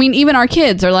all the time. Even our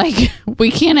kids are like,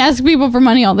 we can't ask people for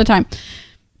money all the time.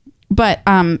 But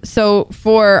so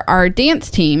for our dance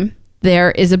team,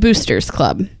 there is a boosters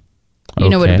club. You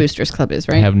know what a boosters club is,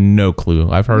 right? I have no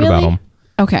clue. I've heard about them.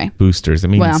 Okay. Boosters. It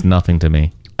means nothing to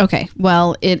me. Okay.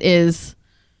 Well, it is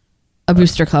a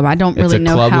booster club. I don't really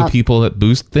know how. It's a club of people that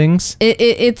boost things?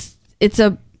 It's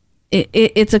a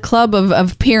club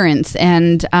of parents,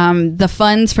 and the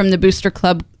funds from the booster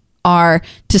club are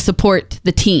to support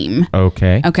the team.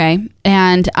 Okay.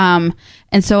 And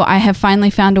so I have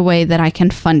finally found a way that I can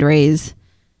fundraise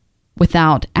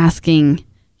without asking.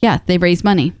 Yeah, they raise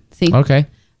money. See? Okay.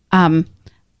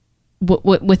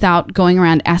 Without going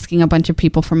around asking a bunch of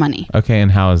people for money. Okay,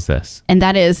 and how is this? And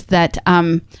that is that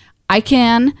I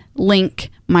can link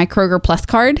my Kroger Plus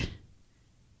card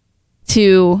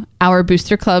to our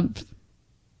booster club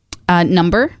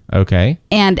number. Okay.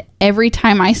 And every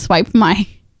time I swipe my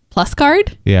Plus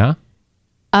card, yeah,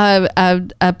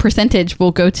 a percentage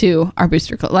will go to our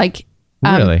booster club.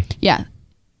 Really? Yeah.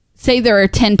 say there are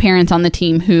 10 parents on the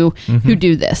team who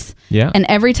do this. Yeah. And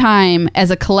every time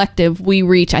as a collective we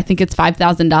reach, I think it's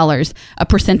 $5,000, a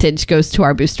percentage goes to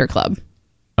our booster club.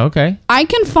 Okay. I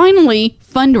can finally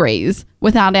fundraise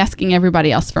without asking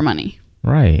everybody else for money.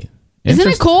 Right. Isn't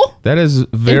it cool? That is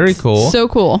very cool. So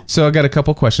cool. So I got a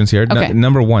couple questions here. Okay.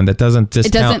 Number one, that doesn't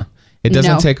discount. It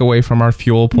doesn't no. take away from our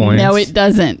fuel points. No, it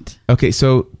doesn't. Okay,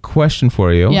 so question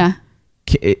for you. Yeah.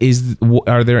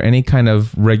 Are there any kind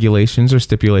of regulations or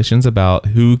stipulations about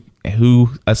who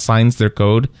assigns their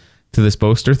code to this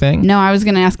booster thing? No, I was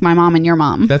going to ask my mom and your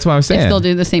mom. That's what I was saying. If they'll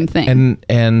do the same thing.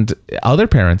 And other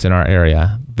parents in our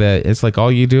area, that it's like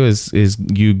all you do is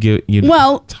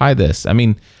tie this. I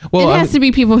mean, well, it has to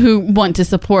be people who want to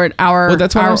support our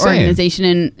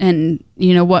organization and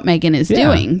you know what Megan is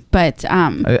doing. But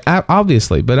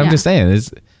obviously, but I'm just saying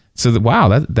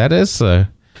that is.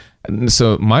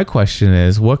 So my question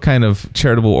is, what kind of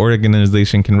charitable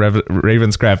organization can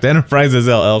Ravenscraft Enterprises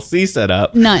LLC set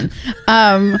up? None.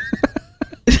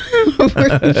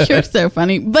 You're so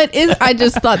funny. But I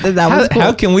just thought that was cool.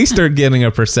 How can we start getting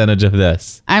a percentage of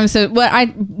this? But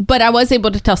I was able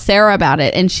to tell Sarah about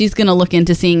it, and she's going to look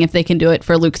into seeing if they can do it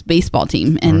for Luke's baseball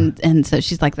team. And so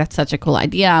she's like, that's such a cool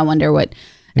idea. I wonder what.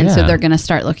 And so they're going to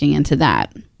start looking into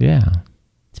that. Yeah.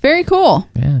 It's very cool.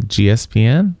 Yeah.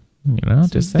 GSPN.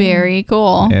 Just saying. Very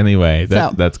cool. Anyway,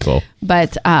 that's cool.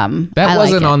 But that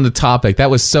wasn't on the topic.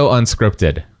 That was so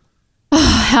unscripted.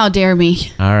 How dare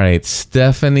me? All right,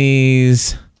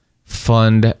 Stephanie's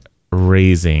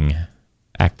fundraising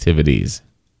activities.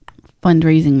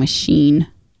 Fundraising machine.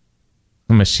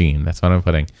 That's what I'm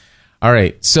putting. All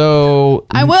right, so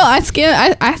I will. I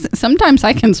sometimes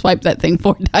I can swipe that thing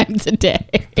 4 times a day.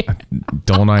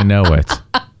 Don't I know it?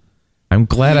 I'm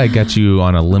glad I got you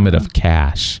on a limit of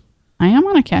cash. I am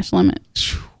on a cash limit.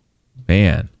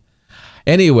 Man.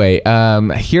 Anyway,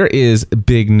 here is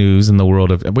big news in the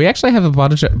world of... We actually have a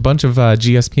bunch of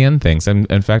GSPN things.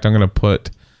 In fact, I'm going to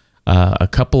put a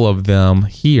couple of them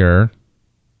here.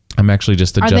 I'm actually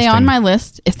just adjusting. Are they on my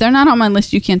list? If they're not on my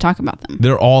list, you can't talk about them.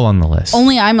 They're all on the list.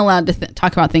 Only I'm allowed to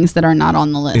talk about things that are not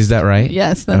on the list. Is that right?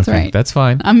 Yes, that's right. That's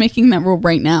fine. I'm making that rule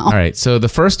right now. All right. So the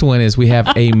first one is we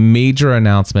have a major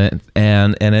announcement,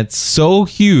 and it's so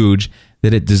huge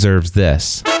that it deserves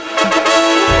this.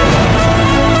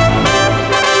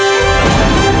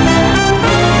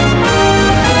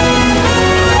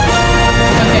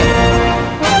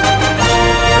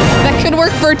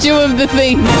 Work for 2 of the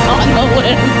things on the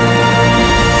list.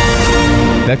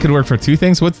 That could work for 2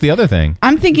 things. What's the other thing?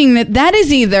 I'm thinking that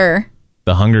is either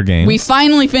the Hunger Games. We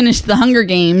finally finished the Hunger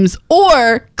Games,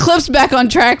 or Cliff's back on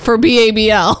track for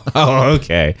PABL. Oh,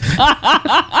 okay.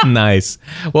 Nice.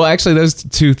 Well, actually, those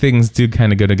 2 things do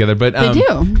kind of go together, but they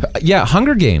do. Yeah,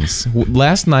 Hunger Games.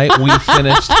 Last night we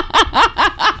finished.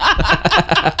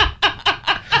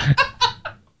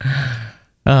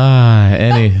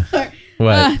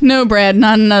 What? No, Brad,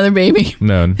 not another baby.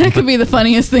 No. That could be the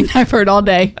funniest thing I've heard all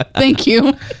day. Thank you.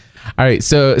 All right,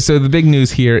 so the big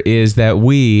news here is that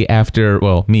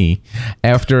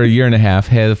after a year and a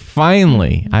half, I've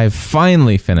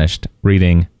finally finished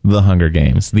reading The Hunger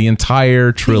Games. The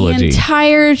entire trilogy. The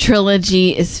entire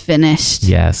trilogy is finished.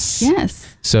 Yes.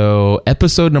 Yes. So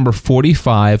episode number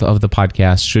 45 of the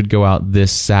podcast should go out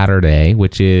this Saturday,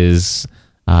 which is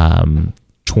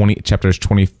chapters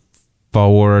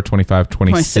 24, 25,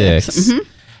 26. Mm-hmm.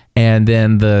 And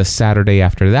then the Saturday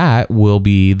after that will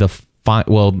be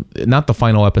not the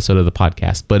final episode of the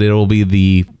podcast, but it'll be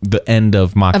the end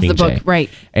of Mockingjay. Of the book, right.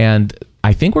 And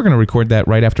I think we're going to record that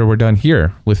right after we're done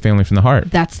here with Family from the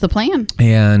Heart. That's the plan.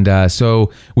 And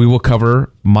so we will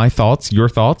cover my thoughts, your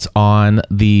thoughts on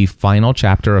the final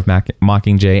chapter of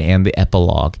Mockingjay and the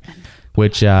epilogue.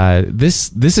 Which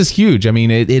this is huge. I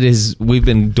mean, it is. We've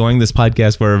been doing this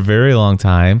podcast for a very long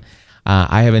time.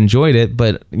 I have enjoyed it,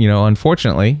 but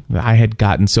unfortunately, I had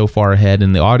gotten so far ahead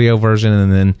in the audio version,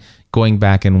 and then going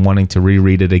back and wanting to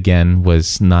reread it again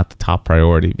was not the top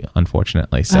priority,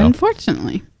 unfortunately. So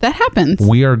unfortunately, that happens.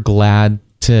 We are glad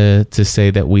to say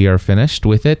that we are finished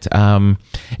with it. So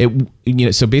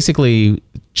basically,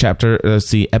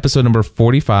 episode number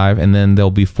 45, and then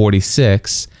there'll be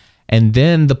 46. And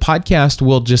then the podcast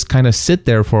will just kind of sit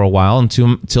there for a while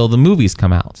until the movies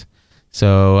come out.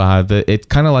 So it's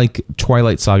kind of like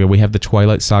Twilight Saga. We have the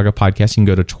Twilight Saga podcast. You can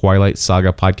go to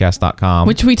twilightsagapodcast.com.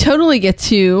 Which we totally get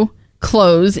to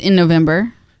close in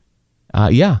November.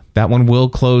 Yeah, that one will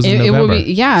close in November. It will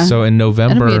be, yeah. So in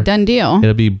November, it'll be a done deal.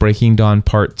 It'll be Breaking Dawn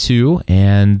Part 2,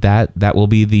 and that will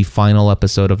be the final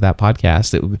episode of that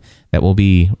podcast. That will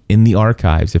be in the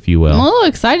archives, if you will. I'm a little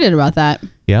excited about that.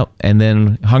 Yep, and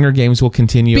then Hunger Games will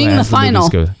continue being as the final.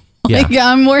 movies go. Yeah. Like,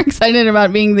 I'm more excited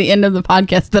about being the end of the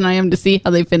podcast than I am to see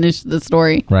how they finish the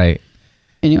story. Right.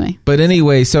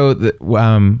 Anyway, So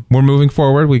we're moving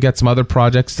forward. We got some other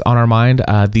projects on our mind.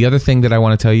 The other thing that I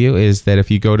want to tell you is that if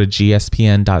you go to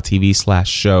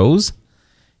gspn.tv/shows,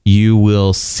 you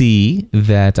will see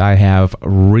that I have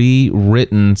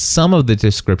rewritten some of the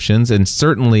descriptions and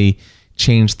certainly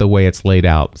changed the way it's laid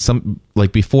out. Some,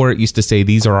 like before, it used to say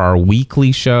these are our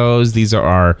weekly shows, these are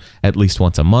our at least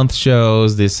once a month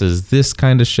shows, this is this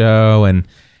kind of show, and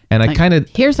I kind of,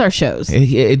 here's our shows.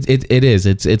 It is.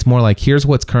 It's more like here's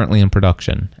what's currently in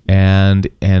production, and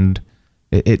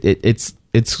it's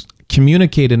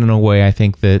communicated in a way I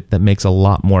think that makes a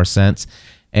lot more sense,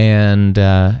 and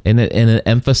it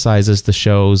emphasizes the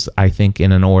shows I think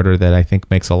in an order that I think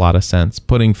makes a lot of sense.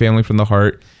 Putting Family from the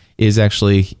Heart is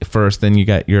actually first, then you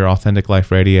got Your Authentic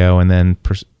Life Radio, and then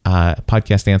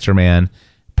Podcast Answer Man,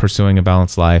 Pursuing a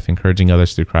Balanced Life, Encouraging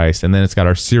Others Through Christ, and then it's got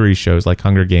our series shows like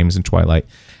Hunger Games and Twilight.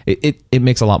 It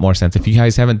makes a lot more sense. If you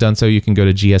guys haven't done so, you can go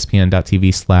to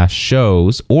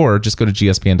gspn.tv/shows, or just go to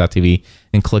gspn.tv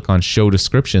and click on show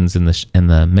descriptions in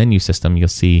the menu system. You'll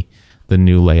see the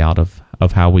new layout of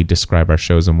how we describe our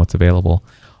shows and what's available.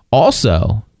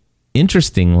 Also,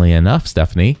 interestingly enough,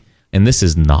 Stephanie, and this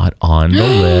is not on the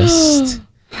list,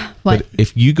 but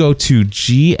if you go to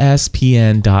gspn.tv,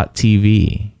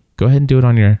 go ahead and do it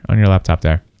on your laptop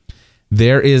there.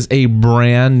 There is a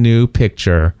brand new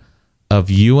picture of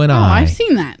you and I. Oh, I've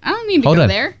seen that. I don't need to go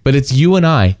there. But it's you and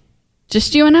I.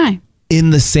 Just you and I. In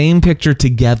the same picture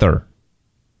together.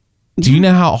 Do you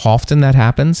know how often that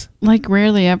happens? Like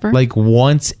rarely ever? Like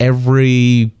once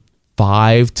every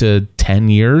 5 to 10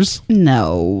 years?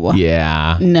 No.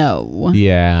 Yeah. No.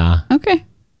 Yeah. Okay.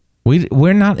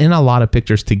 We're not in a lot of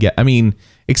pictures together. I mean,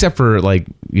 except for like,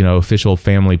 official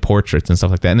family portraits and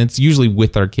stuff like that. And it's usually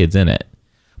with our kids in it.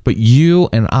 But you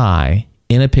and I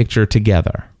in a picture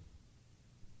together.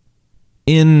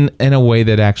 In a way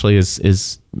that actually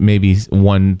is maybe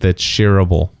one that's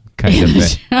shareable kind of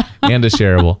thing. And a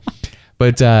shareable.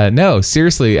 But no,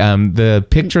 seriously, the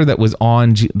picture that was on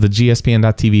the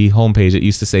gspn.tv homepage, it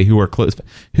used to say who are Cliff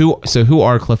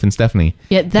and Stephanie.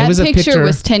 Yeah, that picture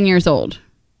was 10 years old.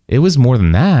 It was more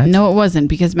than that. No, it wasn't,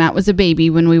 because Matt was a baby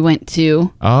when we went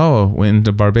to... went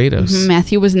to Barbados. Mm-hmm.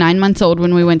 Matthew was 9 months old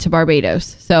when we went to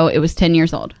Barbados. So it was 10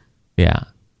 years old. Yeah.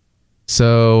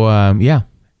 So, yeah.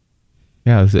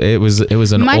 Yeah, it was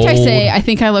an Might I say, I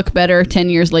think I look better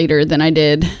 10 years later than I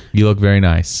did. You look very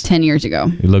nice. 10 years ago.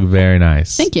 You look very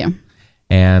nice. Thank you.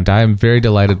 And I'm very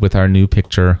delighted with our new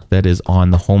picture that is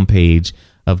on the homepage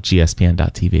of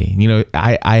gspn.tv.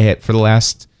 I had, for the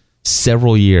last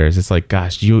several years, it's like,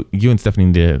 gosh, you and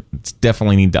Stephanie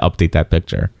definitely need to update that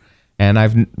picture. And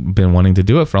I've been wanting to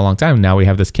do it for a long time. Now we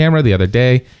have this camera. The other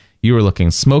day, you were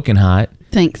looking smoking hot.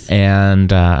 Thanks.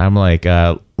 And I'm like,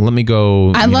 let me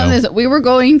go. I love this. We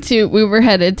were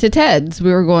headed to Ted's.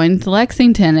 We were going to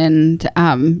Lexington,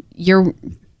 and you're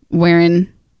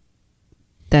wearing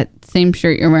that same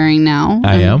shirt you're wearing now.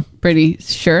 I am. Pretty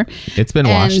sure. It's been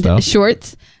washed, though.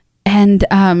 Shorts. And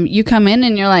you come in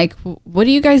and you're like, what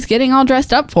are you guys getting all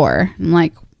dressed up for? I'm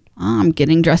like, I'm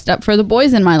getting dressed up for the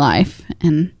boys in my life.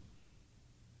 And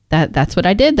that's what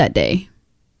I did that day.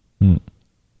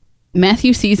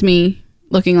 Matthew sees me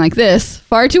looking like this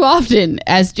far too often,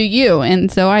 as do you.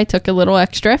 And so I took a little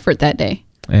extra effort that day.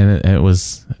 And it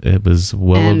was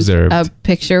well observed. A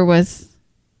picture was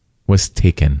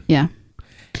taken. Yeah.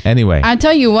 Anyway. I'll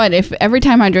tell you what, if every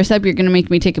time I dress up, you're going to make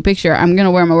me take a picture, I'm going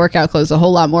to wear my workout clothes a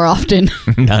whole lot more often.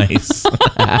 Nice.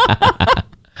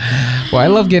 Well, I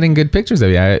love getting good pictures of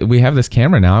you. We have this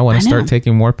camera now. I want to start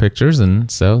taking more pictures.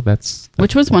 And so that's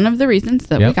which was one of the reasons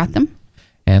that we got them.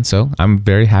 And so I'm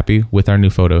very happy with our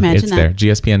new photo. Imagine it's that. there,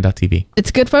 gspn.tv.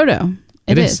 It's a good photo.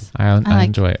 It is. I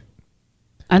enjoy it.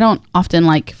 I don't often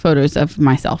like photos of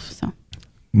myself, so.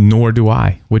 Nor do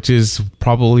I, which is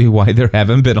probably why there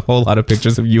haven't been a whole lot of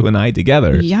pictures of you and I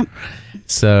together. Yep.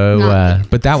 So,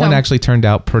 but that one actually turned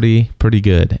out pretty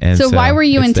good. And so why were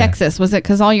you in Texas? Was it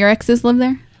because all your exes live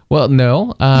there? Well,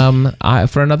 no,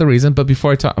 for another reason. But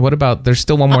before I talk, there's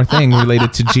still one more thing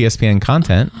related to GSPN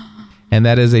content. And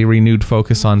that is a renewed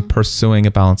focus on pursuing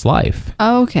a balanced life.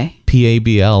 Oh, okay.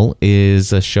 PABL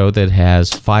is a show that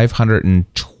has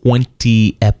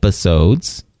 520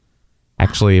 episodes.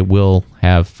 Actually, it will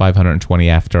have 520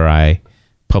 after I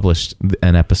published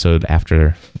an episode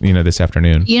after, this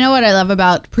afternoon. You know what I love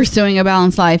about pursuing a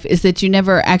balanced life is that you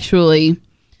never actually,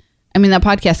 that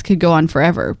podcast could go on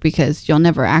forever because you'll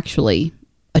never actually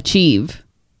achieve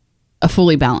a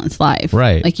fully balanced life.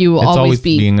 Right. Like you will always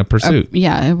be being a pursuit.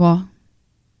 Yeah.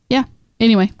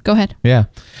 Anyway, go ahead. Yeah.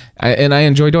 And I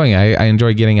enjoy doing it. I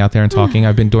enjoy getting out there and talking.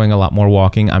 I've been doing a lot more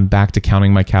walking. I'm back to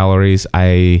counting my calories.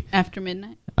 After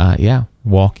midnight? Yeah.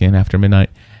 Walk in after midnight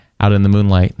out in the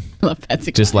moonlight. Love that.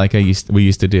 Just like we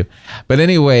used to do. But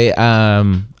anyway,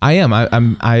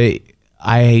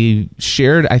 I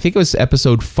shared, I think it was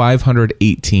episode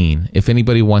 518. If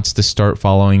anybody wants to start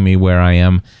following me where I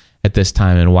am at this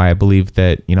time and why I believe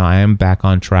that, I am back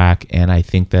on track, and I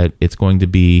think that it's going to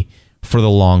be for the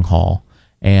long haul.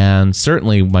 And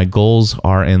certainly my goals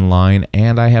are in line,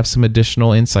 and I have some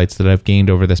additional insights that I've gained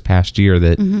over this past year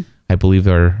that I believe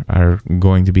are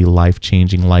going to be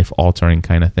life-changing, life-altering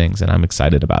kind of things, and I'm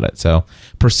excited about it. So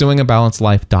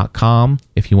pursuingabalancedlife.com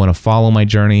if you want to follow my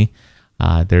journey.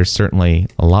 There's certainly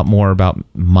a lot more about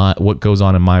what goes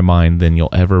on in my mind than you'll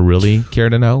ever really care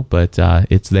to know, but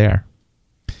it's there.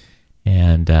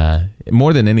 And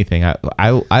more than anything,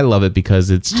 I love it because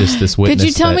it's just this witness. Could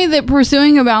you tell me that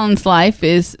Pursuing a Balanced Life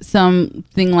is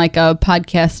something like a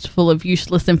podcast full of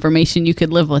useless information you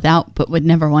could live without but would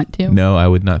never want to? No, I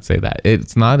would not say that.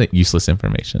 It's not useless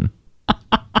information.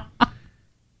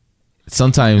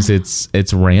 Sometimes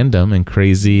it's random and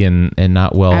crazy and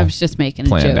not well. I was just making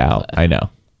planned a joke, out. I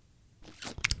know,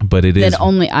 but it is that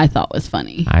only I thought was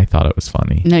funny. I thought it was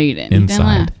funny. No, you didn't.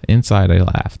 Inside, I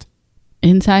laughed.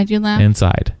 Inside, you laughed.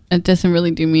 Inside, it doesn't really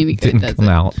do me any good. Didn't come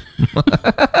out.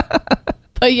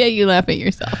 But yeah, you laugh at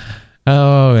yourself.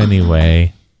 Oh,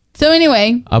 anyway. So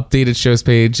anyway, updated shows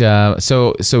page.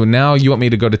 So now you want me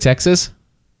to go to Texas?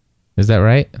 Is that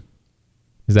right?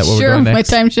 Is that what we're doing next? What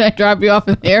time should I drop you off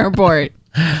at the airport?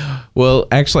 Well,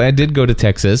 actually, I did go to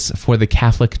Texas for the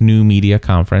Catholic New Media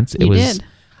Conference. It was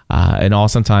an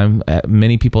awesome time.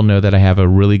 Many people know that I have a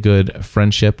really good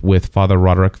friendship with Father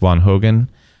Roderick von Hogen.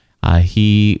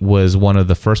 He was one of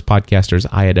the first podcasters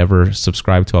I had ever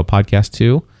subscribed to a podcast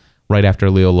to, right after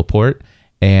Leo Laporte.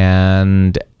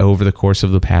 And over the course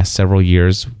of the past several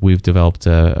years, we've developed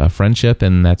a friendship,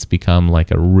 and that's become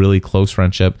like a really close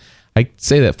friendship. I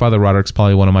say that Father Roderick's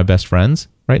probably one of my best friends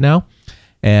right now.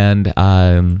 And we did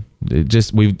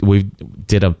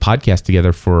a podcast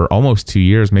together for almost 2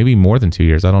 years, maybe more than 2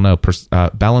 years. I don't know.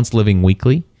 Balanced Living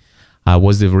Weekly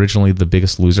was originally the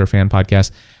Biggest Loser fan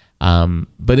podcast.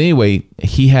 But anyway,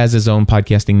 he has his own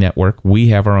podcasting network. We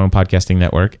have our own podcasting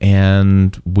network,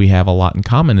 and we have a lot in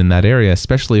common in that area,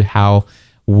 especially how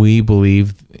we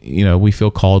believe, we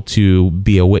feel called to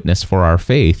be a witness for our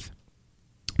faith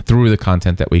through the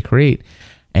content that we create.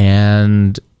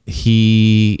 And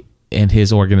he and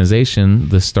his organization,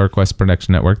 the StarQuest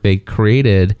Production Network, they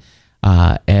created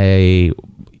a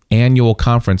annual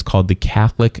conference called the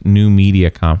Catholic New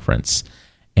Media Conference.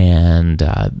 And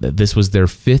this was their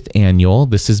 5th annual.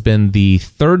 This has been the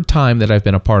 3rd time that I've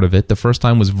been a part of it. The first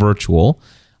time was virtual.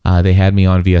 They had me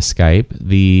on via Skype.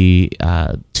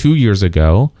 2 years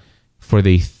ago, for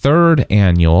the 3rd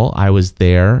annual, I was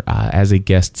there as a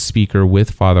guest speaker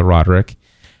with Father Roderick.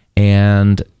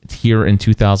 And here in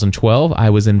 2012, I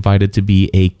was invited to be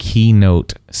a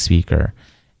keynote speaker.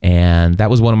 And that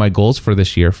was one of my goals for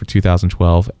this year, for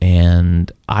 2012.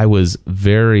 And I was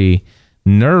very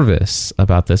nervous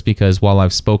about this because while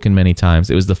I've spoken many times,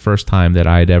 it was the first time that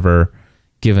I'd ever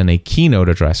given a keynote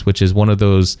address, which is one of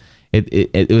those,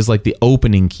 it was like the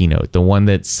opening keynote, the one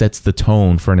that sets the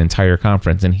tone for an entire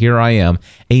conference. And here I am,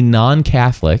 a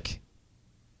non-Catholic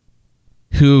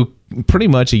who pretty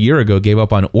much a year ago gave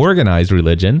up on organized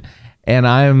religion, and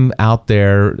I'm out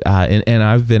there and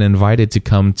I've been invited to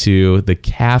come to the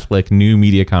Catholic New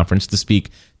Media Conference to speak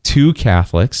to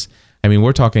Catholics. I mean,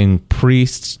 we're talking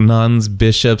priests, nuns,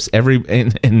 bishops,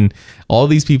 and all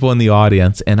these people in the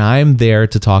audience, and I'm there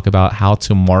to talk about how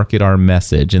to market our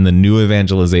message in the new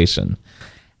evangelization.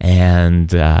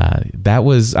 And I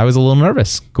was a little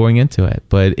nervous going into it,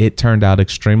 but it turned out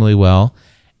extremely well.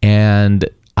 And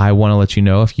I want to let you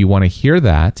know, if you want to hear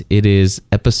that, it is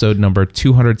episode number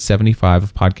 275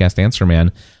 of Podcast Answer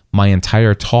Man. My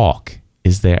entire talk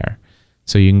is there.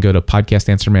 So you can go to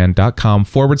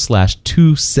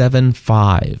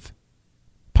podcastanswerman.com/275.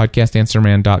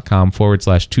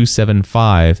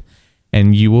 Podcastanswerman.com/275.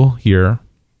 And you will hear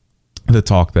the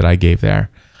talk that I gave there.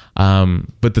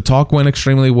 But the talk went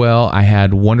extremely well. I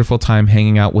had a wonderful time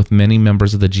hanging out with many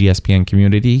members of the GSPN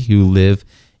community who live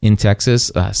in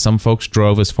Texas. Some folks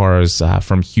drove as far as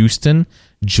from Houston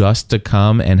just to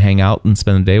come and hang out and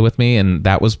spend the day with me, and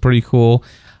that was pretty cool.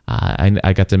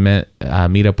 I got to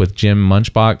meet up with Jim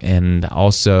Munchbach and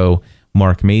also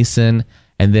Mark Mason.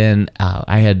 And then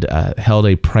I had held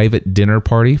a private dinner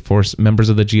party for members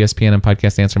of the GSPN and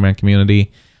Podcast Answer Man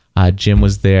community. Jim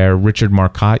was there. Richard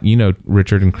Marcotte,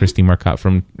 Richard and Christy Marcotte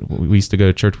we used to go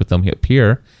to church with them up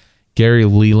here Gary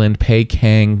Leland, Pei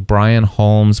Kang, Brian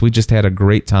Holmes. We just had a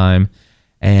great time.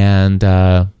 And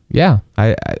me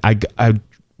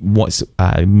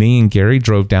and Gary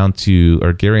drove down to,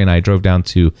 or Gary and I drove down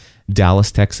to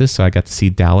Dallas, Texas. So I got to see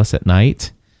Dallas at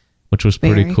night, which was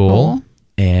pretty Very cool.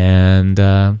 And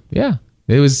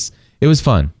it was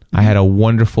fun. I had a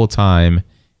wonderful time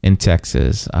in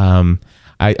Texas. I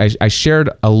shared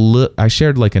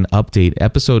like an update.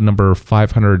 Episode number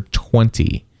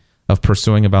 520 of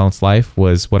Pursuing a Balanced Life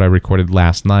was what I recorded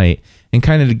last night, and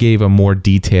kind of gave a more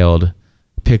detailed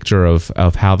picture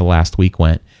of how the last week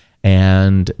went.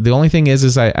 And the only thing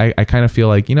is I kind of feel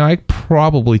like, I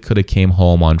probably could have came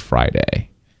home on Friday,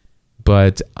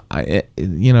 but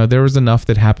there was enough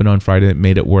that happened on Friday that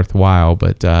made it worthwhile.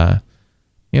 But I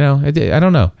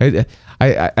don't know.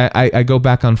 I go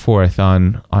back and forth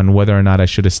on whether or not I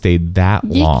should have stayed that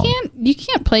long. You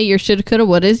can't play your shoulda, coulda,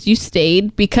 wouldas. You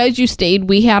stayed. Because you stayed,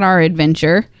 we had our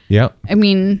adventure. Yep. I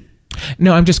mean,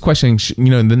 no, I'm just questioning,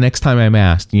 the next time I'm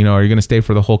asked, are you going to stay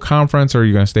for the whole conference, or are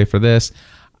you going to stay for this?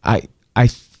 I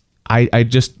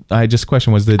just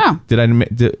question was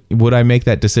would I make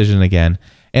that decision again?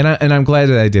 And I'm glad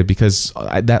that I did, because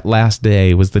that last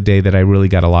day was the day that I really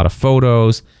got a lot of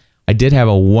photos. I did have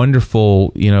a wonderful,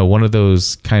 one of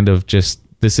those kind of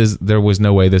there was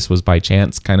no way this was by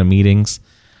chance kind of meetings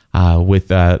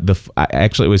with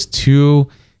actually it was two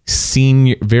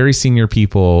very senior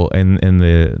people in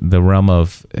the realm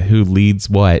of who leads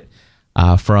what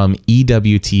from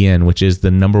EWTN, which is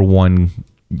the number one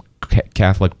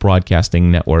Catholic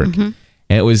broadcasting network. Mm-hmm.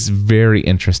 And it was very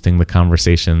interesting, the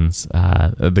conversation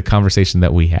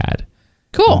that we had.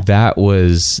 Cool. That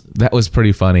was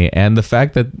pretty funny. And the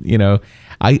fact that,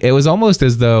 it was almost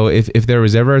as though if there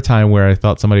was ever a time where I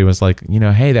thought somebody was like,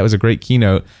 hey, that was a great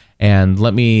keynote, and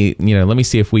let me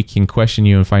see if we can question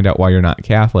you and find out why you're not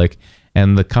Catholic.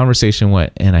 And the conversation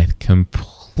went in a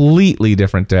completely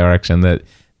different direction that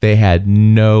they had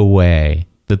no way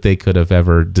that they could have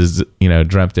ever,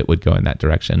 dreamt it would go in that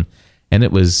direction. And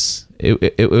it was,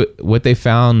 what they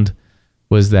found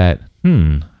was that,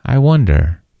 I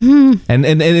wonder. And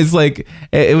it's like,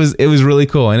 it was really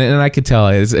cool. And I could tell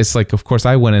it's like, of course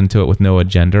I went into it with no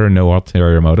agenda or no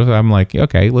ulterior motive. I'm like,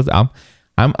 okay,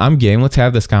 I'm game. Let's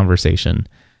have this conversation.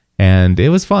 And it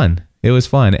was fun.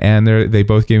 And they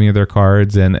both gave me their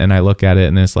cards, and I look at it,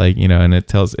 and it's like, and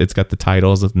it's got the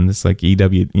titles, and it's like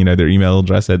EW, their email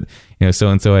address at,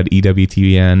 so-and-so at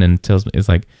EWTN, and tells me, it's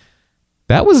like,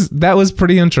 that was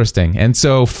pretty interesting. And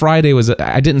so Friday was,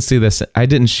 I didn't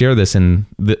share this in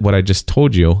what I just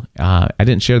told you. I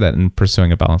didn't share that in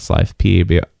Pursuing a Balanced Life,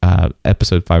 PABL,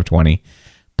 episode 520.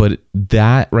 But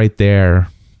that right there,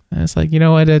 it's like,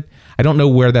 what, I don't know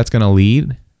where that's going to lead,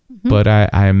 mm-hmm. but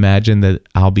I imagine that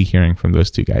I'll be hearing from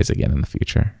those two guys again in the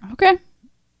future. Okay.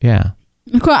 Yeah.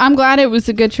 Cool. I'm glad it was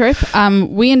a good trip.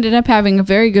 We ended up having a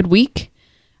very good week.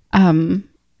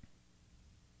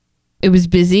 It was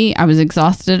busy. I was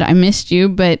exhausted. I missed you,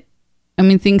 but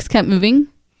things kept moving.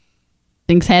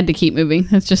 Things had to keep moving.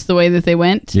 That's just the way that they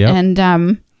went. Yep.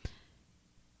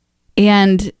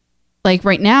 And like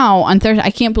right now on Thursday,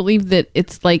 I can't believe that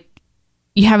it's like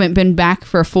you haven't been back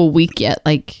for a full week yet.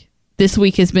 Like this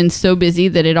week has been so busy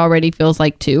that it already feels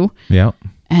like 2. Yeah.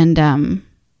 And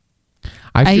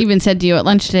I even said to you at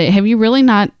lunch today, have you really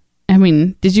not?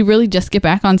 Did you really just get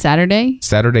back on Saturday?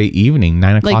 Saturday evening,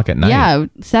 9 o'clock at night. Yeah,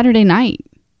 Saturday night.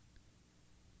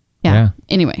 Yeah.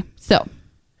 Anyway, so.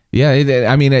 Yeah,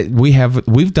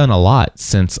 we've done a lot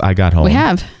since I got home. We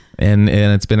have. And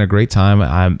it's been a great time.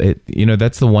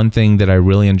 That's the one thing that I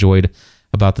really enjoyed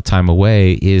about the time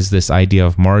away is this idea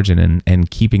of margin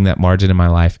and keeping that margin in my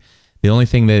life. The only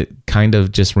thing that kind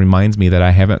of just reminds me that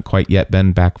I haven't quite yet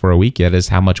been back for a week yet is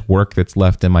how much work that's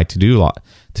left in my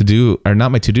or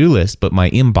not my to-do list, but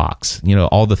my inbox,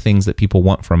 all the things that people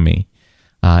want from me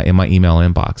in my email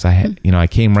inbox. I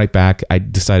came right back. I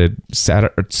decided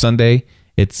Sunday,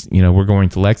 it's, we're going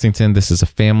to Lexington. This is a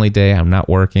family day. I'm not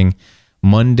working.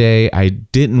 Monday, I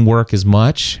didn't work as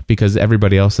much because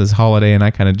everybody else's holiday. And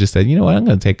I kind of just said, I'm going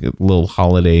to take a little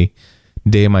holiday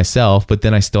day myself, but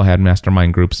then I still had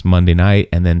mastermind groups Monday night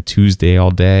and then Tuesday all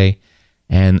day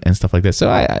and stuff like that. So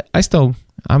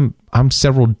I'm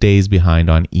several days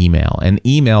behind on email, and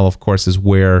email, of course, is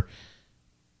where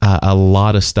a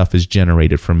lot of stuff is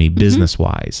generated for me, mm-hmm. business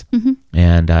wise. Mm-hmm.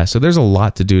 And so there's a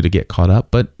lot to do to get caught up,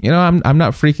 but I'm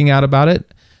not freaking out about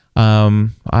it.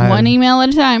 One email at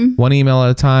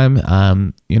a time.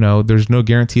 There's no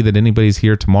guarantee that anybody's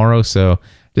here tomorrow. So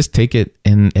just take it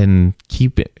and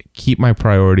keep my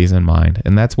priorities in mind.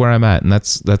 And that's where I'm at. And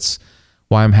that's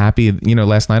why I'm happy.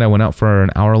 Last night I went out for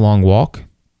an hour-long walk.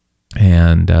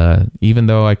 And even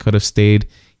though I could have stayed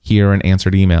here and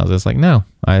answered emails. It's like, no,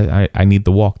 I need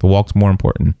the walk. The walk's more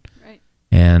important. Right.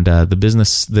 And the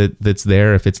business that's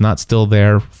there, if it's not still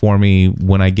there for me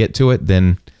when I get to it,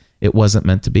 then it wasn't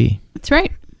meant to be. That's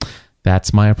right.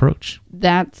 That's my approach.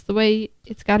 That's the way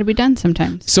it's got to be done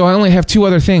sometimes. So I only have two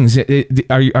other things.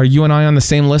 Are you and I on the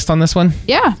same list on this one?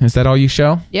 Yeah. Is that all you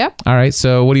show? Yep. All right.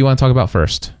 So what do you want to talk about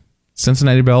first?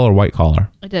 Cincinnati Bell or White Collar?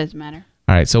 It doesn't matter.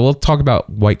 All right. So we'll talk about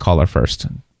White Collar first.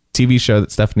 TV show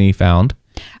that Stephanie found.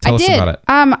 Tell us about it.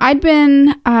 I'd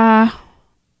been... I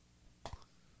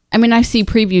see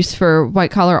previews for White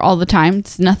Collar all the time.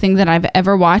 It's nothing that I've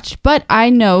ever watched, but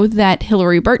I know that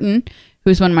Hillary Burton,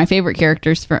 who's one of my favorite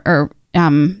characters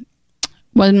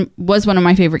was one of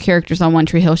my favorite characters on One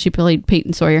Tree Hill. She played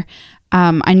Peyton Sawyer.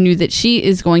 I knew that she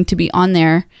is going to be on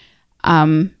there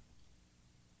in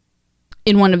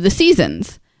one of the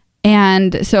seasons.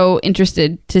 And so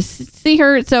interested to see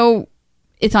her. So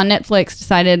it's on Netflix.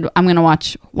 Decided I'm going to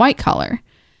watch White Collar.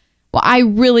 Well, I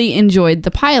really enjoyed the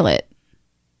pilot.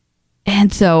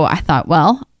 And so I thought,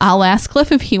 well, I'll ask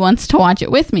Cliff if he wants to watch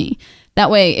it with me. That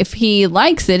way, if he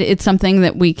likes it, it's something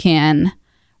that we can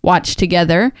watch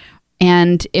together.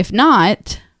 And if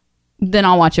not, then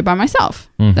I'll watch it by myself.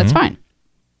 Mm-hmm. That's fine.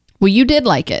 Well, you did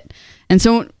like it. And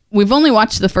so we've only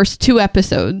watched the first 2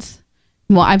 episodes.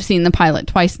 Well, I've seen the pilot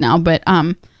twice now, but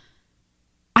I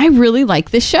really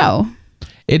like this show.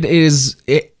 It is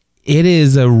a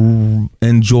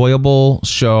enjoyable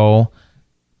show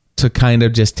to kind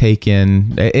of just take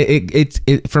in.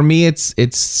 For me,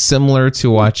 it's similar to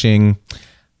watching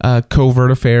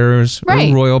Covert Affairs or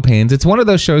Royal Pains. It's one of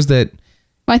those shows that...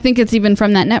 Well, I think it's even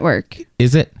from that network.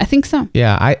 Is it? I think so.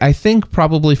 Yeah, I think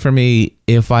probably for me,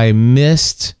 if I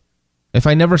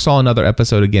never saw another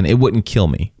episode again, it wouldn't kill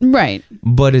me. Right.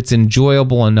 But it's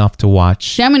enjoyable enough to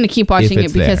watch. See, I'm going to keep watching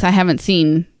it because I haven't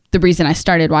seen the reason I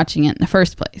started watching it in the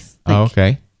first place.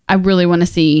 Okay. I really want to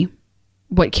see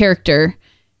what character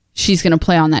she's going to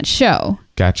play on that show.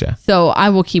 Gotcha. So I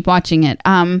will keep watching it.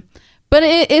 But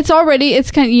it's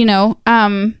kind of,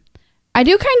 I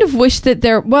do kind of wish that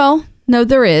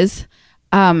there is.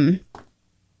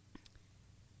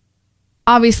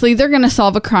 Obviously, they're going to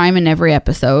solve a crime in every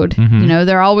episode. Mm-hmm.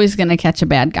 They're always going to catch a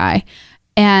bad guy.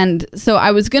 And so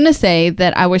I was going to say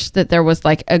that I wish that there was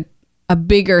like a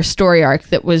bigger story arc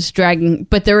that was dragging,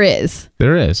 but there is.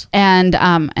 There is. And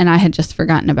I had just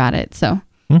forgotten about it. So,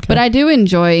 okay. But I do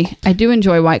enjoy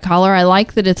White Collar. I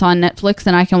like that it's on Netflix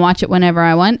and I can watch it whenever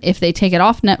I want. If they take it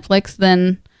off Netflix,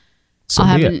 then I'll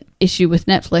have an issue with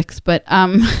Netflix. But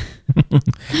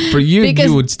for you,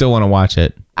 you would still want to watch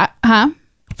it.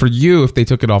 For you, if they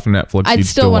took it off of Netflix, I'd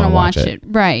still want to watch it.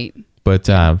 Right. But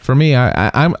for me,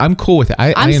 I'm cool with it.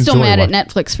 I'm still mad at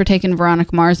Netflix for taking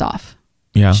Veronica Mars off.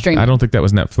 Yeah, streaming. I don't think that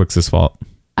was Netflix's fault.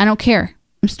 I don't care.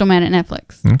 I'm still mad at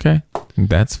Netflix. Okay,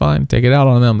 that's fine. Take it out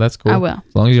on them. That's cool. I will.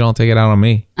 As long as you don't take it out on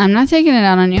me. I'm not taking it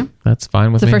out on you. That's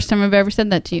fine with me. It's the first time I've ever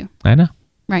said that to you. I know.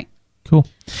 Right. Cool.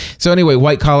 So anyway,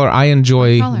 White Collar, I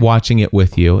enjoy watching it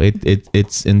with you.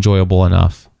 It's enjoyable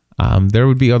enough. There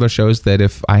would be other shows that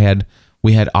if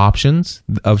we had options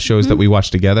of shows that we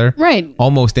watch together. Right.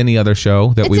 Almost any other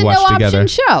show that we watch together.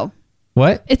 It's a no option show.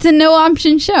 What? It's a no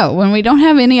option show. When we don't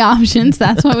have any options,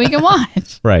 that's what we can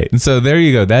watch. Right. And so there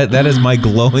you go. That is my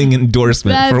glowing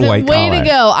endorsement for White Collar. Way to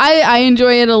go. I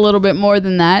enjoy it a little bit more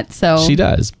than that. So she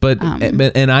does. But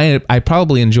and I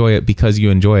probably enjoy it because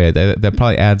you enjoy it. That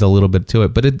probably adds a little bit to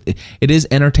it. But it is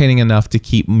entertaining enough to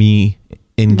keep me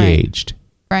engaged.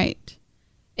 Right.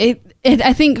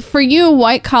 I think for you,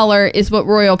 White Collar is what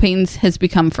Royal Pains has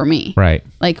become for me. Right.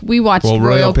 Like we watched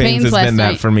Royal Pains has last been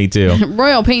night. That for me too.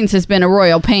 Royal Pains has been a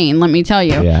royal pain, let me tell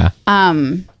you. Yeah.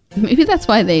 Maybe that's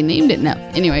why they named it. No.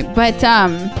 Anyway, but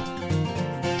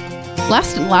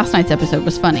last night's episode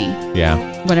was funny.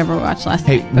 Yeah. Whatever we watched last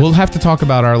night. Hey, we'll have to talk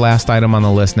about our last item on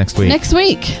the list next week. Next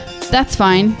week. That's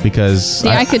fine. Because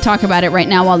I could talk about it right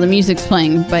now while the music's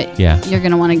playing, but you're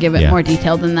going to want to give it more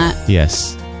detail than that.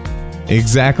 Yes.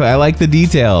 Exactly. I like the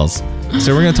details.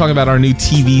 So we're going to talk about our new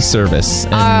TV service.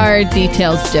 Our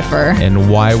details differ. And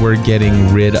why we're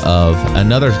getting rid of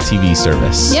another TV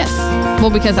service. Yes. Well,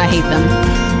 because I hate them.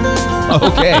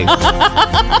 Okay.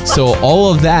 So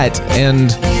all of that and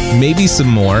maybe some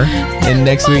more in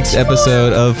next week's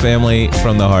episode of Family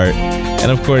from the Heart. And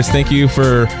of course, thank you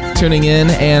for tuning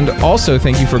in. And also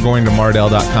thank you for going to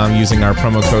Mardel.com using our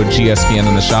promo code GSPN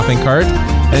in the shopping cart.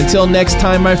 And until next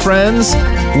time, my friends,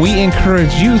 we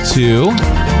encourage you to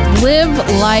live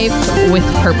life with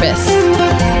purpose.